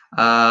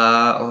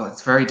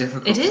 It's very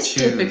difficult. It is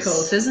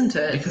difficult, isn't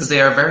it? Because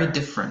they are very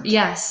different.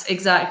 Yes,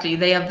 exactly.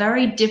 They are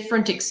very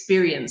different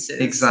experiences.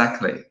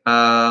 Exactly.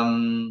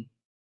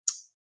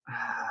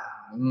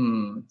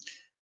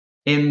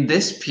 In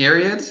this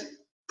period,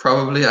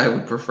 probably I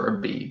would prefer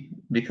B,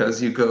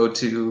 because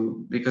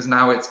because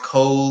now it's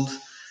cold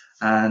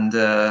and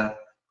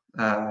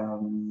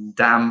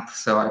damp,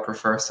 so I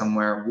prefer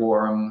somewhere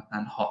warm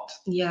and hot.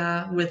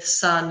 Yeah, with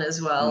sun as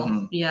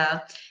well. Yeah.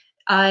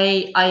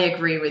 I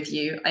agree with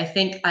you. I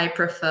think I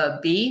prefer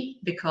B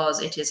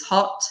because it is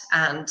hot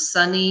and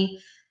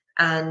sunny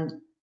and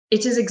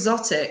it is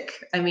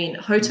exotic. I mean,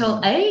 Hotel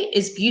A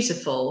is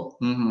beautiful,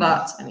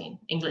 but I mean,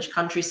 English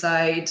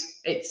countryside,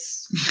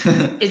 it's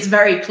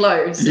very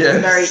close. Yes.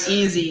 It's very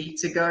easy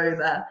to go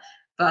there.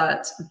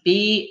 But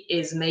B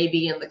is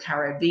maybe in the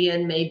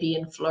Caribbean, maybe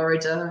in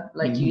Florida,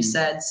 like you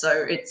said. So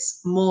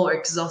it's more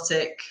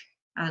exotic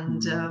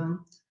and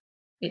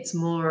it's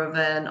more of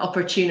an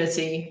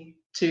opportunity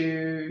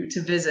to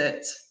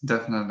visit.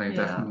 Definitely.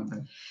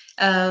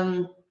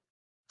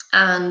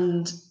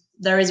 And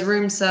there is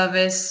room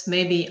service.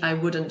 Maybe I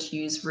wouldn't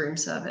use room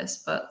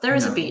service, but there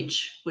is a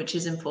beach, which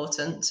is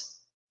important.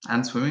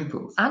 And swimming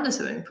pools. And a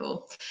swimming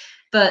pool.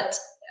 But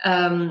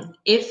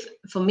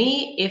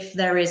if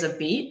there is a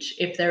beach,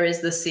 if there is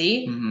the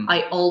sea,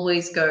 I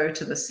always go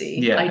to the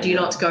sea. I do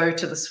not go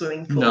to the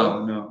swimming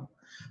pool. No.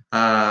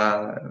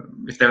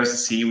 If there is a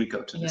sea, we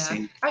go to the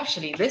sea.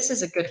 Actually, this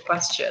is a good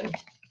question.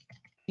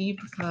 Do you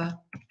prefer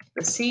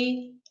the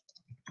sea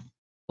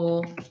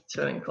or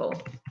swimming pool?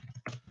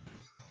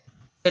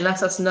 So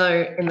let us know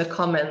in the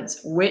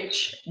comments,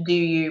 which do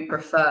you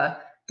prefer?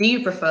 Do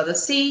you prefer the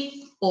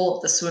sea or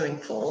the swimming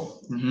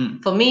pool?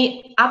 For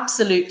me,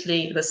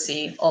 absolutely the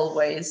sea,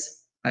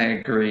 always. I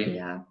agree.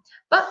 Yeah.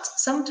 But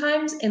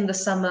sometimes in the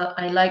summer,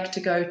 I like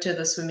to go to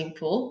the swimming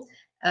pool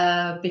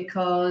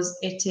because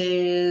it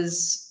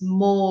is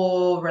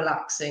more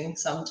relaxing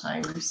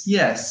sometimes.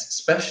 Yes,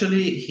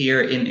 especially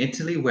here in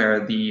Italy,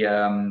 where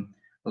a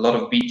lot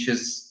of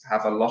beaches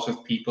have a lot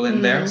of people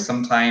in there.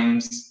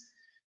 Sometimes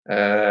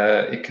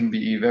it can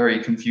be very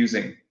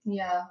confusing.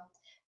 Yeah,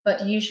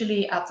 but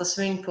usually at the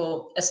swimming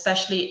pool,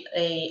 especially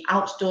a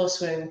outdoor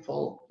swimming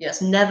pool,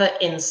 yes, never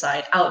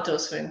inside, outdoor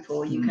swimming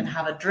pool, you can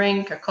have a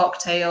drink, a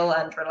cocktail,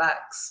 and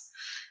relax.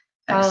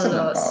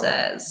 Paolo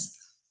says.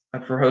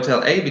 But for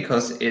Hotel A,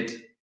 because it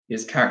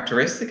is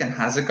characteristic and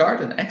has a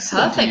garden.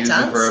 Excellent. Perfect to use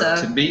answer. The verb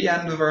to be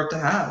and the verb to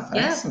have.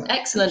 Yeah,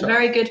 excellent.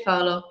 Very good,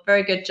 Paolo.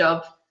 Very good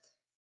job.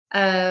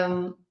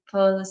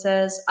 Paolo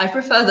says, I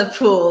prefer the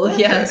pool. Okay.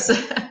 Yes.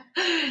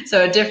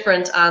 So a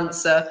different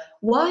answer.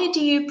 Why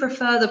do you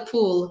prefer the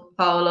pool,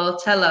 Paolo?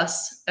 Tell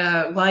us.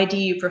 Why do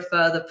you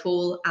prefer the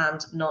pool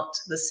and not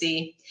the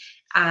sea?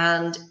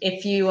 And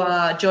if you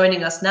are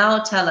joining us now,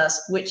 tell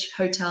us which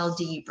hotel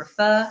do you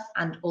prefer,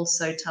 and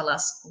also tell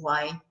us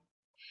why.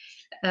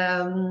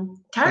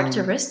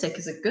 Characteristic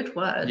is a good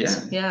word.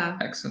 Yeah.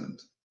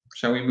 Excellent.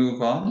 Shall we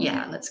move on?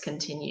 Yeah, let's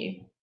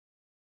continue.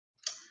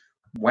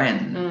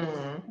 When.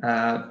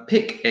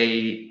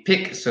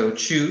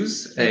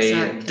 Choose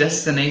a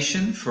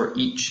destination for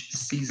each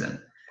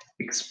season.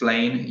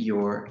 Explain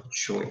your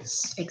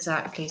choice.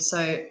 Exactly.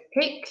 So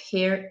pick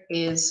here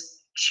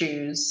is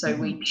choose. So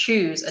we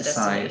choose a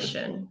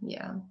destination.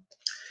 Yeah.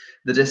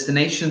 The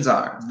destinations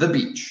are the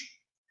beach,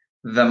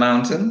 the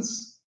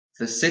mountains,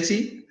 the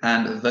city,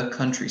 and the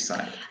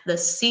countryside. The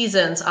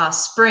seasons are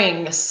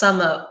spring,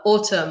 summer,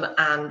 autumn,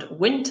 and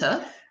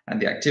winter. And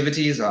the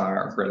activities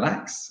are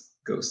relax,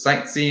 go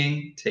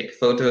sightseeing, take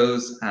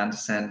photos, and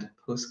send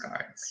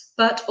postcards.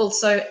 But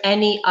also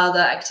any other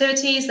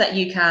activities that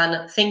you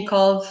can think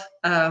of.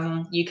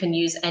 You can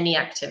use any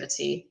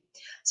activity.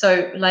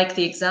 So like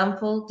the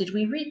example, did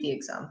we read the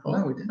example?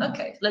 No, we didn't.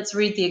 Okay, let's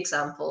read the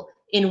example.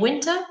 In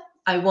winter,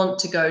 I want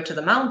to go to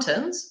the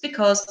mountains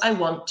because I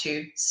want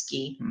to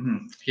ski.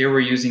 Here we're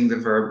using the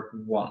verb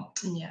want.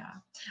 Yeah.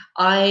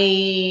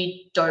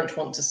 I don't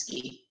want to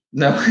ski.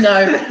 No.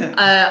 No,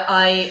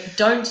 I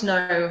don't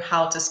know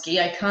how to ski.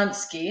 I can't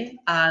ski,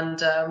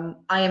 and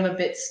I am a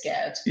bit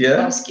scared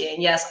of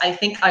skiing. Yes, I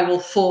think I will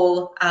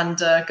fall and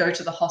go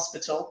to the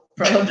hospital,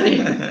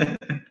 probably.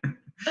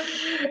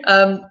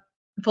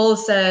 Paul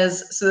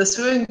says, so the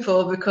swimming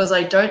pool because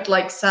I don't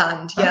like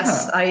sand.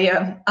 Yes,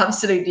 I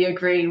absolutely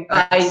agree.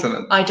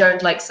 I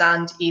don't like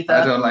sand either.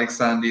 I don't like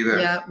sand either.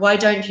 Yeah. Why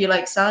don't you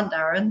like sand,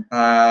 Aaron?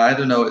 I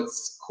don't know.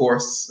 It's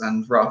coarse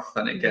and rough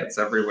and it gets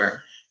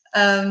everywhere.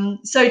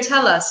 So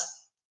tell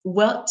us,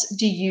 what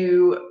do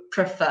you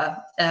prefer?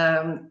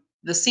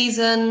 The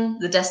season,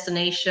 the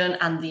destination,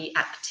 and the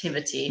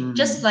activity,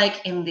 just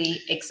like in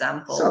the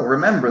example. So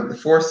remember, the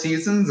 4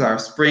 seasons are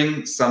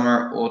spring,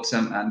 summer,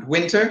 autumn, and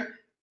winter.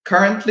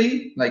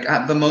 Currently, like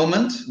at the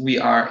moment, we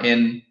are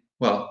in,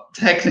 well,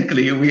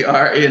 technically we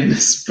are in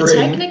spring.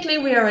 Technically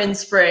we are in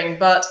spring,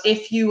 but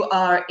if you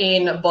are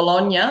in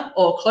Bologna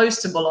or close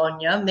to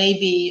Bologna,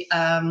 maybe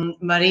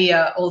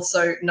Maria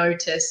also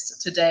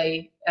noticed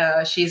today,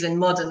 she's in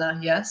Modena,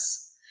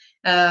 yes,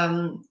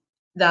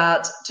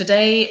 that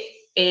today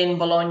in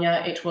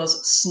Bologna it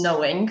was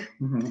snowing.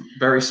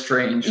 Very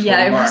strange.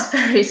 Yeah, it was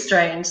very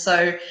strange.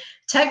 So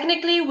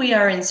technically we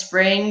are in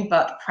spring,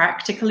 but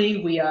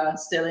practically we are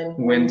still in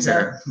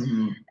winter.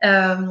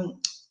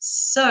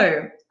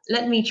 So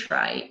let me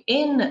try.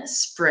 In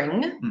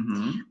spring,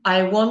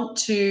 I want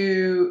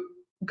to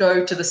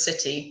go to the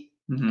city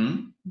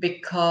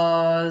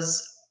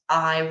because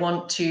I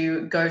want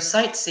to go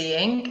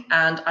sightseeing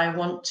and I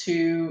want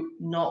to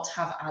not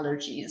have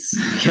allergies.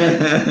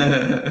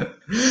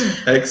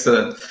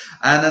 Excellent.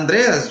 And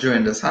Andrea has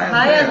joined us. Hi,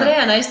 Andrea. Hi,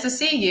 Andrea. Nice to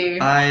see you.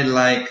 I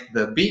like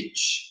the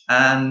beach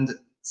and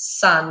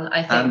sun,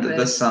 I think. And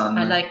the sun.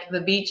 I like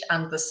the beach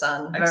and the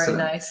sun. Excellent.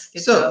 Very nice.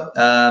 Good so,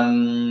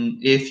 job.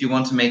 If you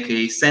want to make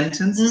a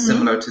sentence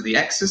similar to the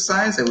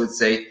exercise, I would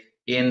say,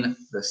 in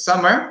the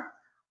summer,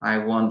 I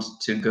want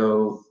to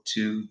go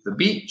to the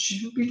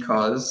beach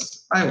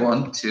because I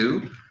want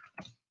to,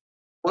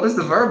 what is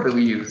the verb that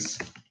we use?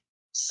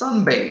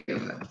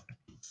 Sunbathe.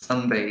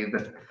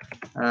 Sunbathe.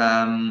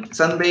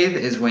 Sunbathe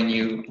is when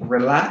you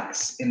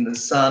relax in the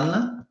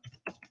sun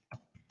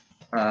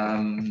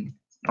on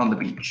the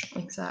beach.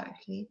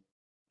 Exactly.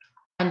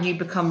 And you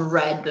become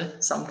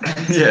red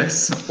sometimes.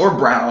 Yes, or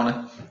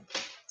brown.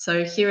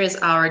 So here is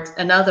our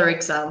another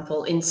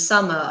example. In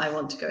summer, I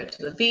want to go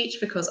to the beach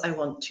because I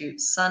want to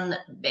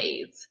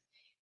sunbathe.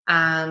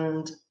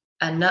 And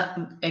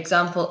another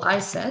example I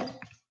said,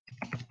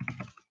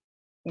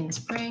 in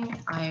spring,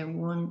 I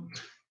want...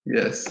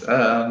 Yes,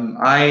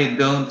 I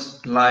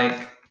don't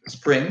like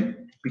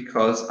spring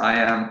because I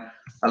am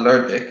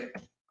allergic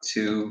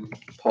to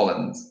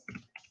pollens.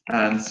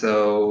 And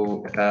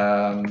so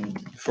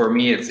for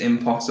me, it's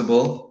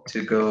impossible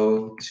to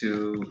go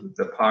to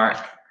the park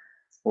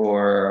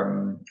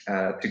or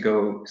to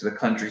go to the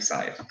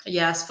countryside.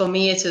 Yes, for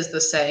me, it is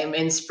the same.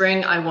 In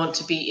spring, I want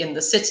to be in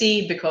the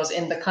city because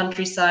in the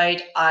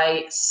countryside,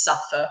 I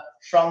suffer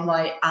from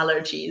my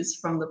allergies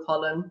from the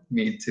pollen.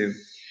 Me too.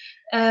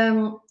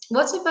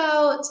 What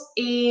about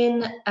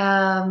in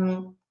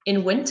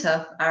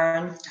winter,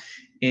 Aaron?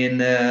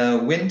 In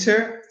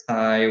winter,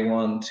 I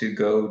want to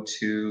go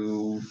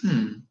to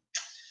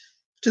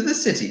the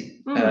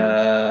city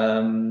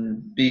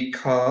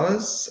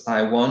because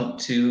I want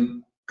to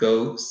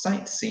go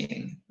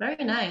sightseeing.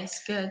 Very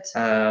nice, good.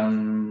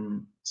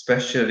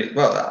 Especially,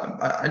 well,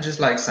 I just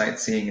like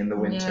sightseeing in the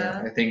winter.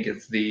 Yeah. I think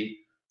it's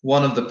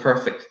one of the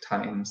perfect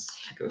times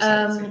to go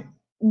sightseeing.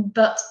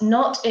 But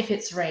not if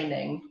it's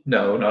raining.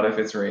 No, not if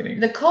it's raining.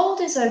 The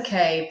cold is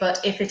okay, but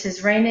if it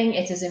is raining,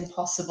 it is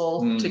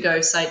impossible to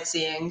go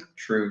sightseeing.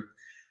 True.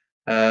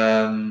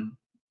 I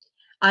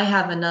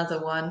have another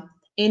one.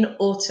 In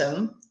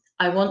autumn,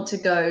 I want to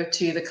go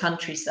to the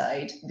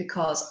countryside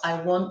because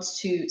I want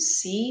to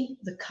see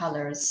the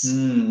colors.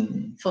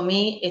 For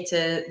me, it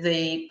is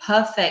the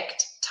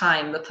perfect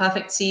time, the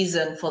perfect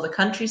season for the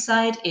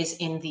countryside is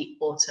in the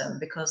autumn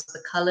because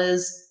the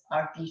colors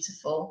are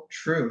beautiful.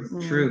 True,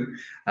 true.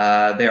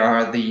 There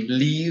are the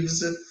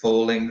leaves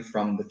falling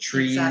from the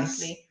trees.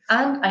 Exactly.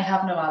 And I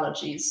have no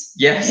allergies.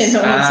 Yes. In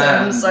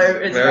autumn, so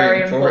it's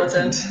very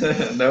important.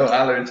 No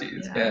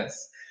allergies, yeah.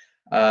 Yes.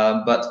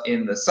 But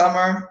in the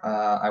summer,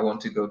 I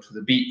want to go to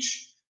the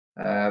beach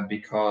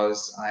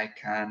because I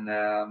can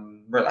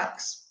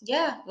relax.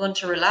 Yeah, I want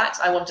to relax.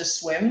 I want to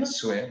swim.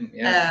 Swim,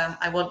 yeah.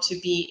 I want to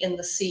be in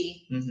the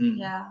sea.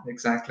 Yeah.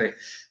 Exactly.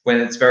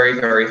 When it's very,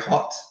 very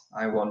hot,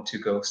 I want to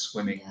go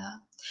swimming.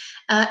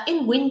 Yeah.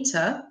 In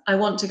winter, I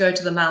want to go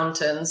to the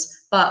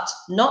mountains, but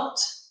not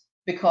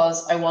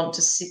because I want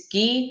to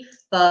ski,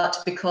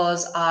 but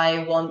because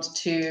I want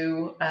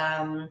to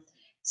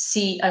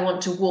I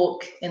want to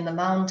walk in the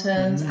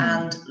mountains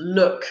and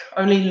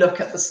only look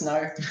at the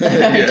snow.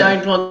 I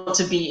don't want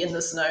to be in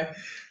the snow.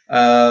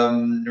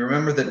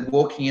 Remember that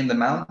walking in the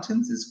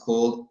mountains is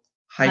called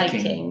hiking.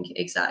 Hiking,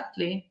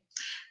 exactly.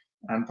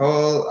 And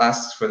Paul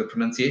asks for the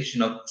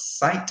pronunciation of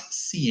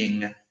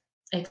sightseeing.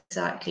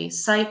 Exactly,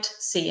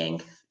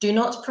 sightseeing. Do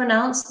not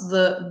pronounce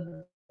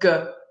the g.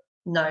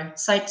 No,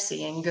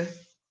 sightseeing.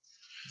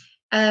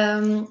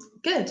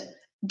 Good.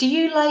 Do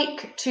you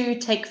like to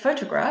take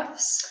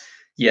photographs?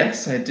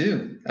 Yes, I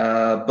do.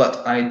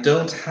 But I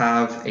don't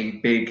have a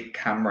big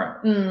camera.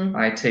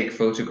 I take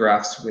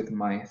photographs with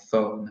my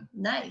phone.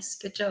 Nice.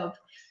 Good job.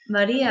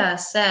 Maria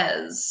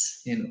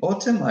says, in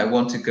autumn, I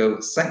want to go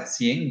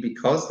sightseeing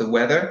because the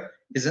weather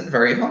isn't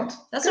very hot.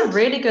 That's a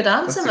really good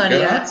answer, That's a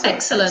good Maria. answer.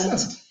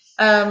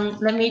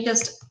 Excellent. Let me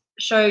just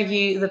show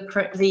you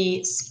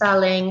the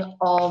spelling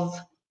of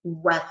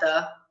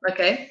weather.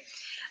 Okay.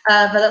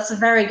 But that's a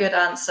very good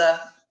answer.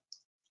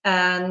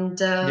 And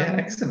yeah,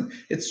 excellent.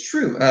 It's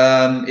true.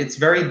 It's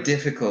very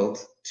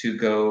difficult to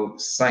go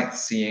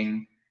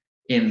sightseeing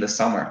in the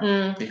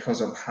summer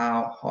because of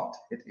how hot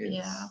it is.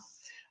 Yeah.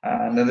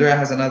 Nadira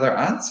has another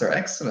answer.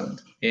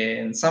 Excellent.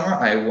 In summer,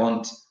 I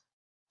want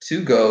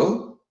to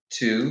go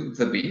to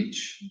the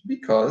beach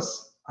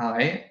because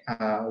I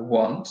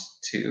want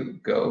to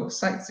go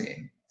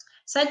sightseeing.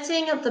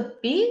 Sightseeing at the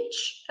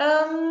beach?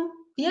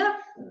 Yeah,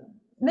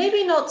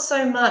 maybe not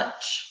so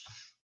much.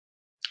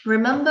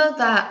 Remember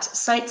that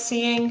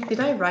sightseeing, did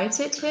I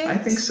write it here? I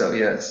think so,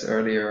 yes,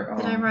 earlier on.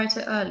 Did I write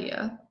it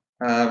earlier?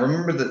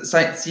 Remember that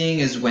sightseeing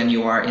is when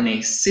you are in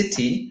a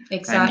city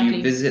and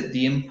you visit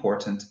the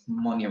important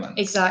monuments.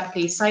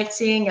 Exactly.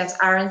 Sightseeing, as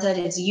Aaron said,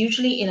 is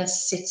usually in a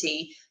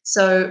city.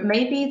 So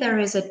maybe there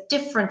is a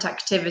different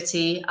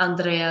activity,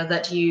 Andrea,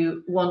 that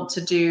you want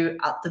to do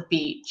at the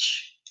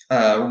beach.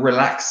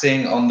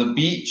 Relaxing on the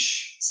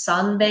beach.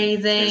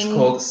 Sunbathing. It's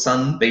called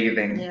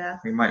sunbathing. Yeah.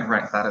 We might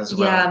write that as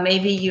well. Yeah,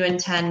 maybe you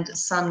intend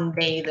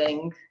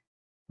sunbathing.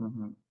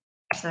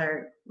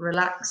 So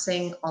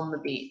relaxing on the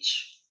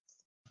beach.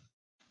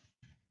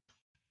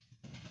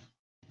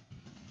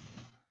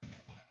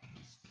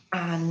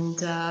 And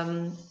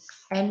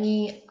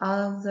any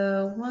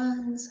other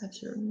ones? I have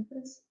to remember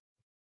this.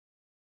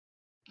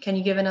 Can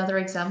you give another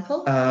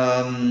example?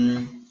 I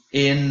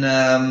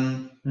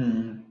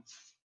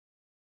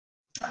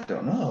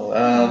don't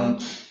know.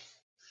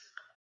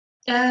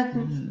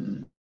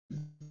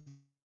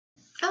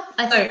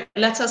 So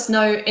let us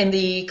know in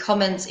the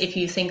comments if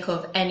you think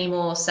of any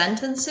more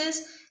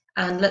sentences,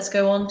 and let's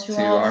go on to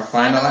our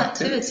final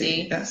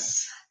activity.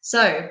 Yes.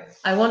 So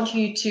I want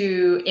you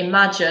to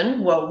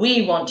imagine, well,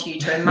 we want you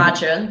to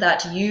imagine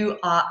that you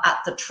are at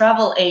the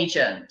travel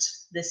agent.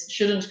 This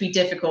shouldn't be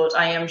difficult.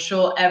 I am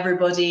sure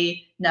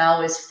everybody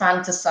now is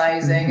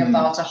fantasizing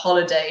about a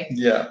holiday.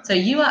 Yeah. So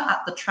you are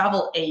at the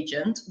travel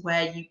agent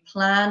where you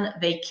plan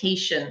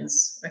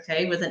vacations,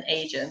 okay, with an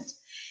agent.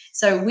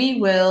 So we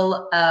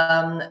will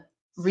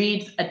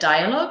read a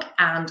dialogue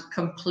and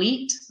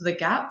complete the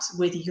gaps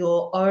with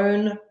your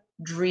own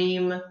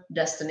dream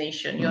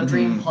destination, your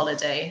dream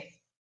holiday.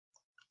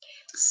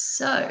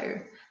 So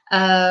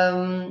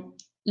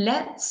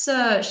let's,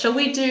 shall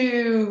we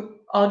do,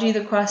 I'll do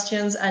the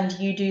questions and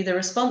you do the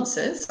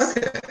responses.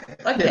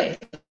 Okay.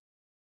 Yeah.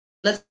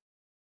 Let's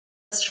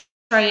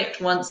try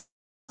it once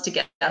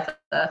together.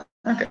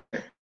 Okay.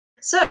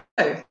 So,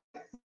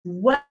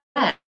 where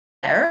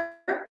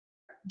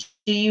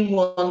do you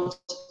want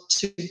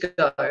to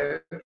go?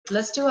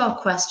 Let's do our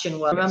question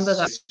one. Remember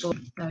that.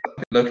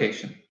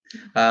 Location.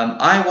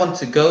 I want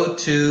to go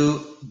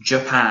to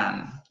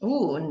Japan.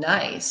 Ooh,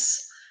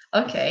 nice.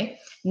 Okay.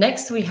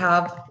 Next we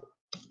have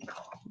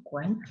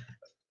when.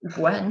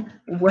 When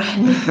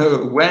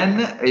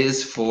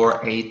is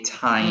for a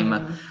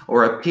time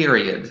or a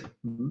period.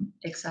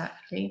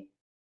 Exactly.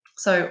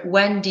 So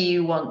when do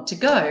you want to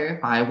go?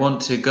 I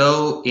want to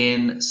go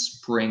in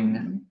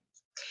spring.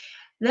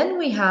 Then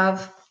we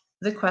have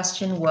the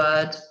question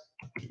word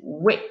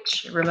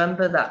which.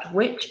 Remember that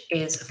which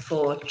is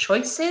for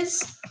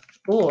choices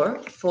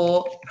or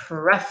for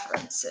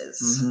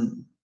preferences.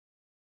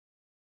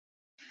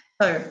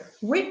 So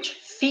which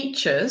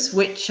features,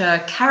 which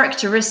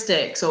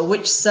characteristics or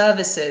which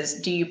services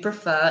do you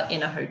prefer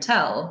in a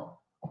hotel?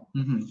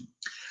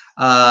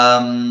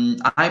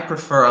 I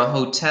prefer a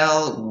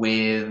hotel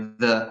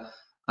with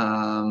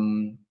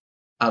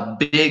a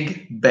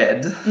big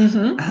bed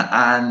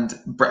and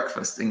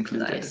breakfast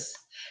included. Nice.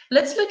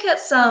 Let's look at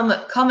some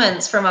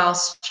comments from our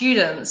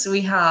students.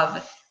 We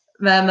have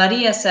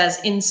Maria says,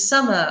 in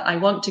summer, I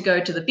want to go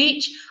to the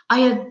beach. I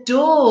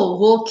adore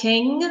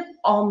walking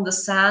on the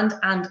sand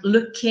and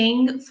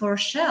looking for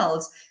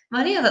shells.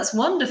 Maria, that's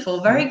wonderful.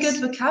 Very good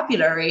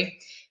vocabulary.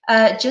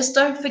 Just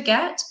don't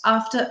forget,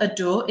 after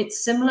adore,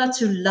 it's similar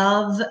to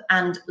love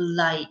and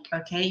like,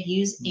 okay?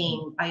 Use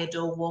ing. I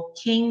adore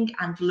walking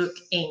and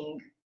looking.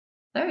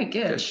 Very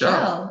good. Good shell.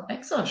 Job.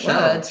 Excellent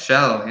word.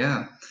 Shell,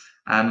 yeah.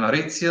 And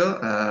Maurizio,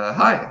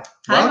 hi.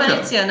 Hi, Welcome.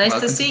 Maurizio. Nice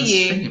Welcome to see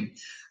you. Stream.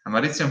 I'm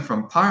Maurizio. I'm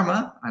from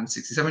Parma. I'm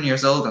 67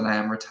 years old and I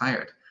am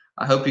retired.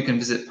 I hope you can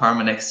visit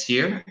Parma next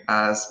year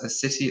as a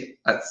city,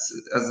 as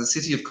the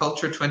City of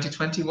Culture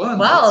 2021.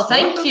 Well,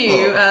 thank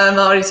you,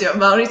 Maurizio.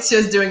 Maurizio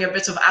is doing a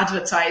bit of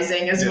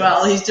advertising as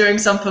well. He's doing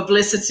some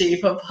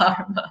publicity for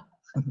Parma.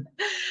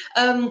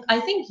 I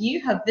think you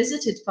have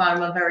visited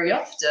Parma very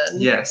often.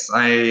 Yes,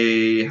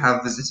 I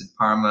have visited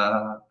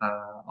Parma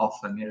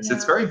often. Yes, Yeah.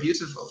 it's very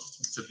beautiful.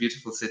 It's a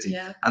beautiful city,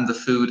 Yeah. and the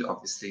food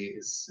obviously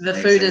is. The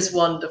amazing. food is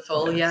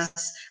wonderful. Yes.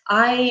 Yes.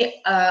 I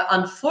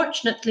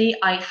unfortunately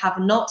I have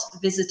not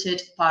visited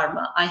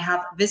Parma. I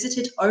have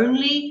visited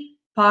only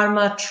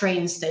Parma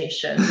train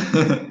station.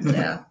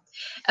 Yeah.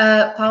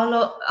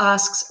 Paolo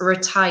asks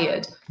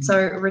retired. So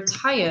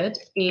retired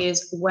is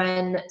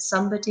when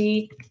somebody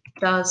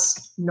does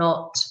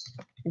not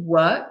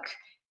work.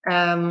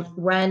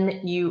 When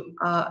you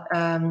are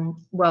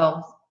well,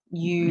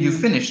 You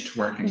finished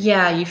working.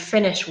 yeah, you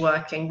finish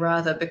working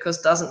rather,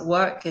 because doesn't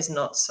work is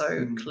not so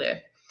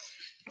clear.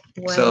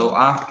 So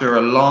after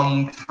a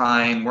long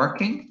time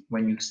working,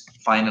 when you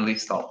finally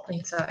stop.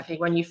 Exactly,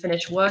 when you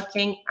finish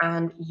working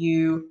and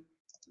you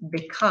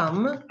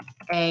become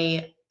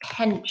a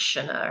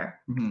pensioner.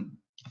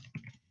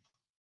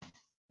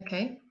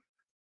 Okay.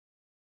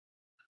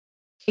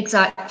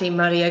 Exactly,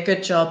 Maria.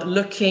 Good job.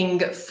 Looking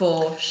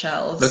for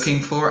shells. Looking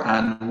for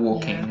and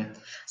walking. Yeah.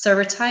 So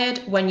retired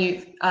when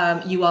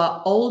you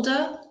are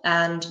older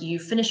and you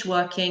finish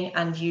working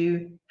and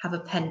you have a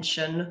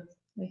pension.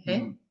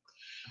 Okay.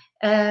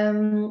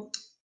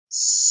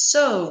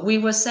 So we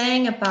were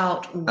saying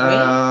about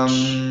which.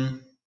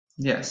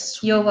 Yes.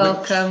 You're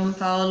welcome,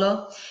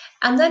 Paolo.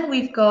 And then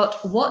we've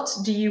got what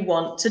do you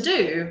want to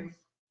do?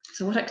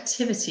 So what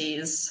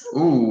activities?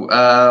 Ooh,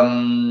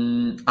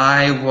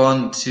 I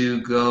want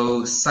to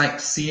go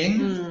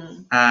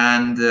sightseeing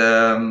and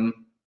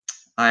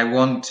I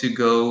want to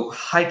go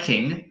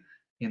hiking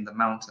in the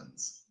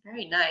mountains.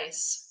 Very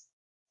nice.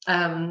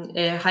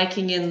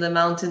 Hiking in the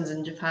mountains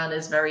in Japan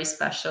is very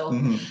special.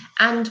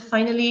 And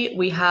finally,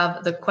 we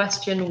have the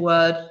question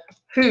word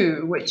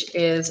who, which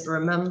is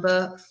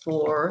remember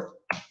for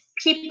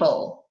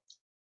people.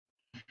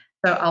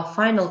 So our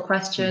final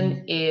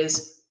question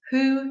is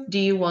who do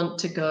you want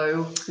to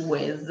go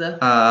with?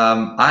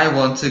 I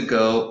want to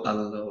go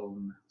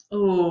alone.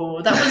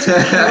 Oh, that was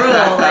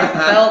cruel. I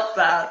felt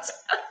that.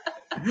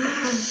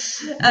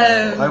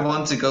 I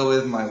want to go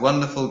with my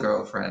wonderful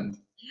girlfriend.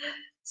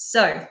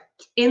 So,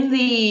 in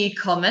the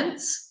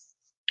comments,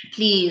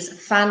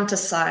 please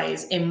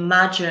fantasize,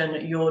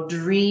 imagine your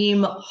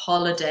dream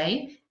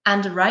holiday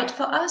and write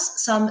for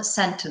us some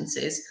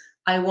sentences.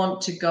 I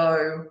want to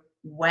go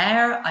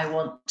where, I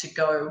want to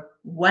go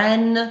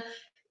when,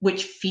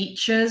 which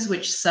features,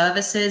 which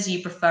services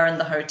you prefer in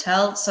the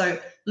hotel. So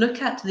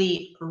look at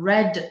the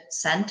red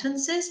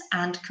sentences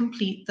and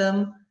complete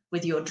them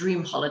with your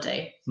dream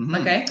holiday.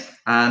 Okay?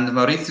 And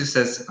Maurizio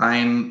says,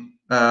 I'm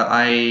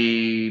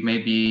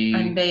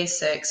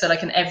basic, so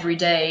like an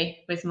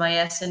everyday with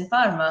Myes in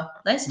Parma.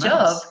 Nice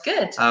job,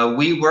 good.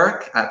 We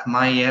work at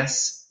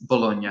Myes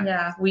Bologna.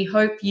 Yeah, we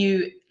hope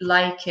you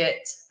like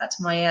it at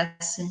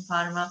Myes in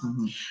Parma.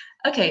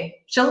 Okay,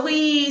 shall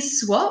we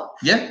swap?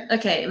 Yeah.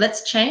 Okay,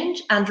 let's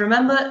change. And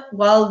remember,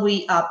 while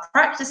we are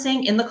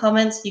practicing in the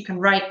comments, you can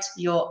write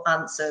your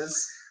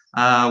answers.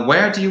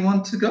 Where do you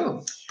want to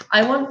go?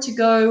 I want to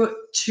go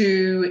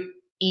to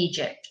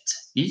Egypt.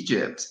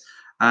 Egypt.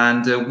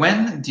 And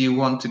when do you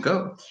want to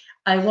go?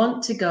 I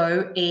want to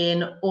go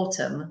in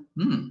autumn.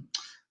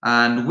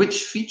 And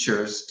which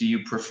features do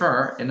you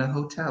prefer in a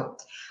hotel?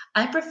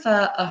 I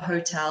prefer a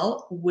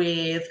hotel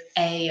with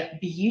a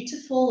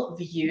beautiful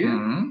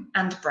view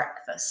and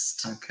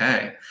breakfast.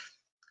 Okay.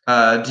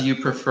 Do you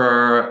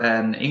prefer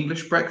an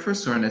English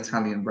breakfast or an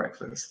Italian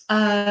breakfast?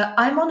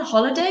 I'm on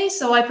holiday,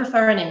 so I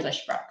prefer an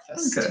English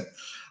breakfast. Okay.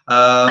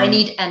 I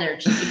need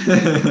energy.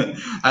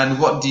 And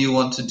what do you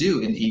want to do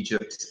in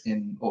Egypt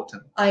in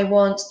autumn? I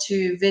want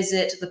to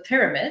visit the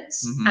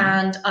pyramids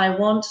and I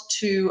want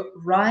to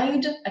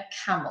ride a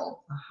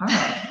camel.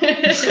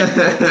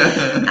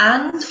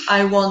 And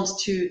I want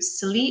to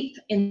sleep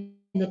in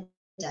the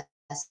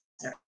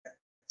desert.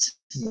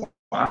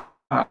 Wow.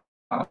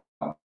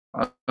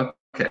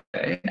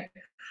 Okay.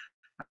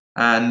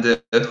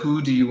 And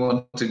who do you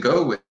want to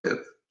go with?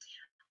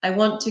 I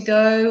want to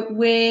go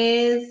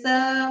with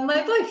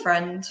my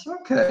boyfriend.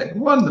 Okay,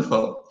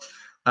 wonderful.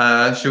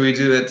 Should we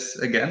do it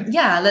again?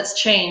 Yeah,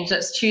 let's change.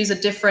 Let's choose a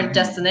different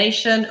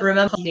destination.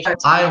 Remember,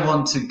 I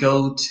want to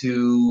go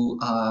to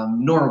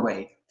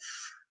Norway.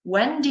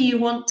 When do you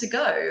want to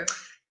go?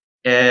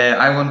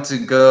 I want to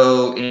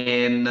go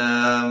in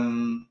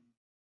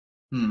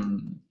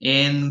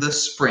the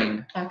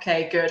spring.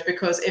 Okay, good,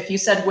 because if you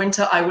said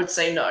winter, I would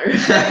say no.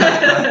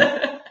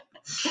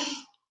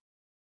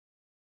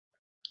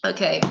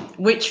 Okay,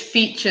 which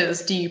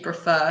features do you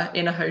prefer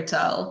in a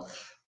hotel?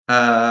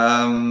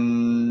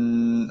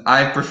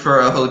 I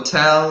prefer a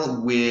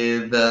hotel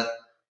with a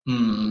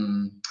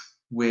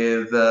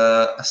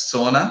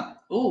sauna.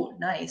 Oh,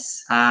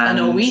 nice. And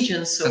a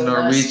Norwegian sauna. A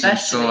Norwegian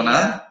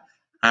sauna.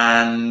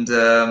 And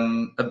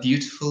a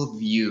beautiful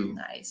view.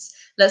 Nice.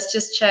 Let's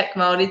just check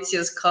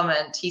Maurizio's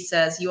comment. He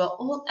says, "You are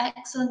all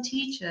excellent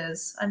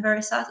teachers. I'm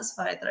very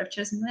satisfied that I've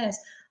chosen this."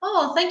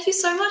 Oh, thank you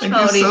so much, Maurizio.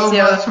 Thank you so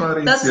much,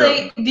 Maurizio. That's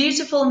a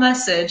beautiful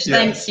message.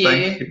 Yes,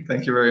 thank you.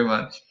 Thank you very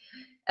much.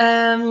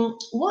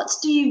 What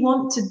do you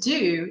want to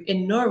do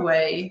in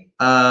Norway?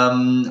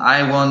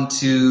 I want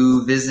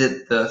to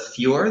visit the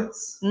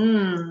fjords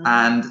Mm,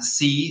 and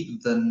see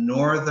the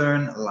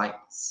northern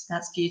lights.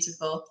 that's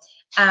beautiful.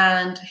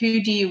 And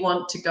who do you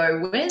want to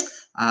go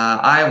with?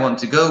 I want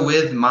to go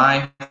with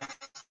my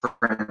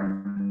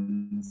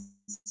friends.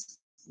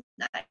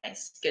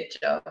 Nice, good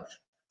job.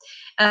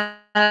 I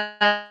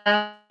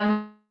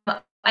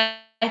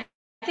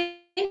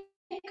think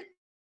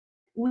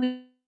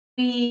we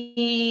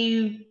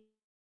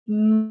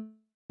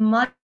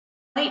might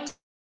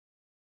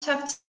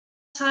have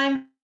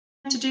time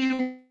to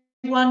do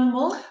one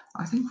more.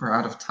 I think we're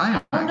out of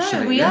time. Oh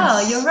actually. no, we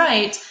yes. are. You're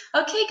right.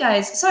 Okay,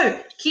 guys. So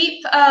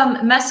keep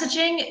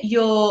messaging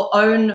your own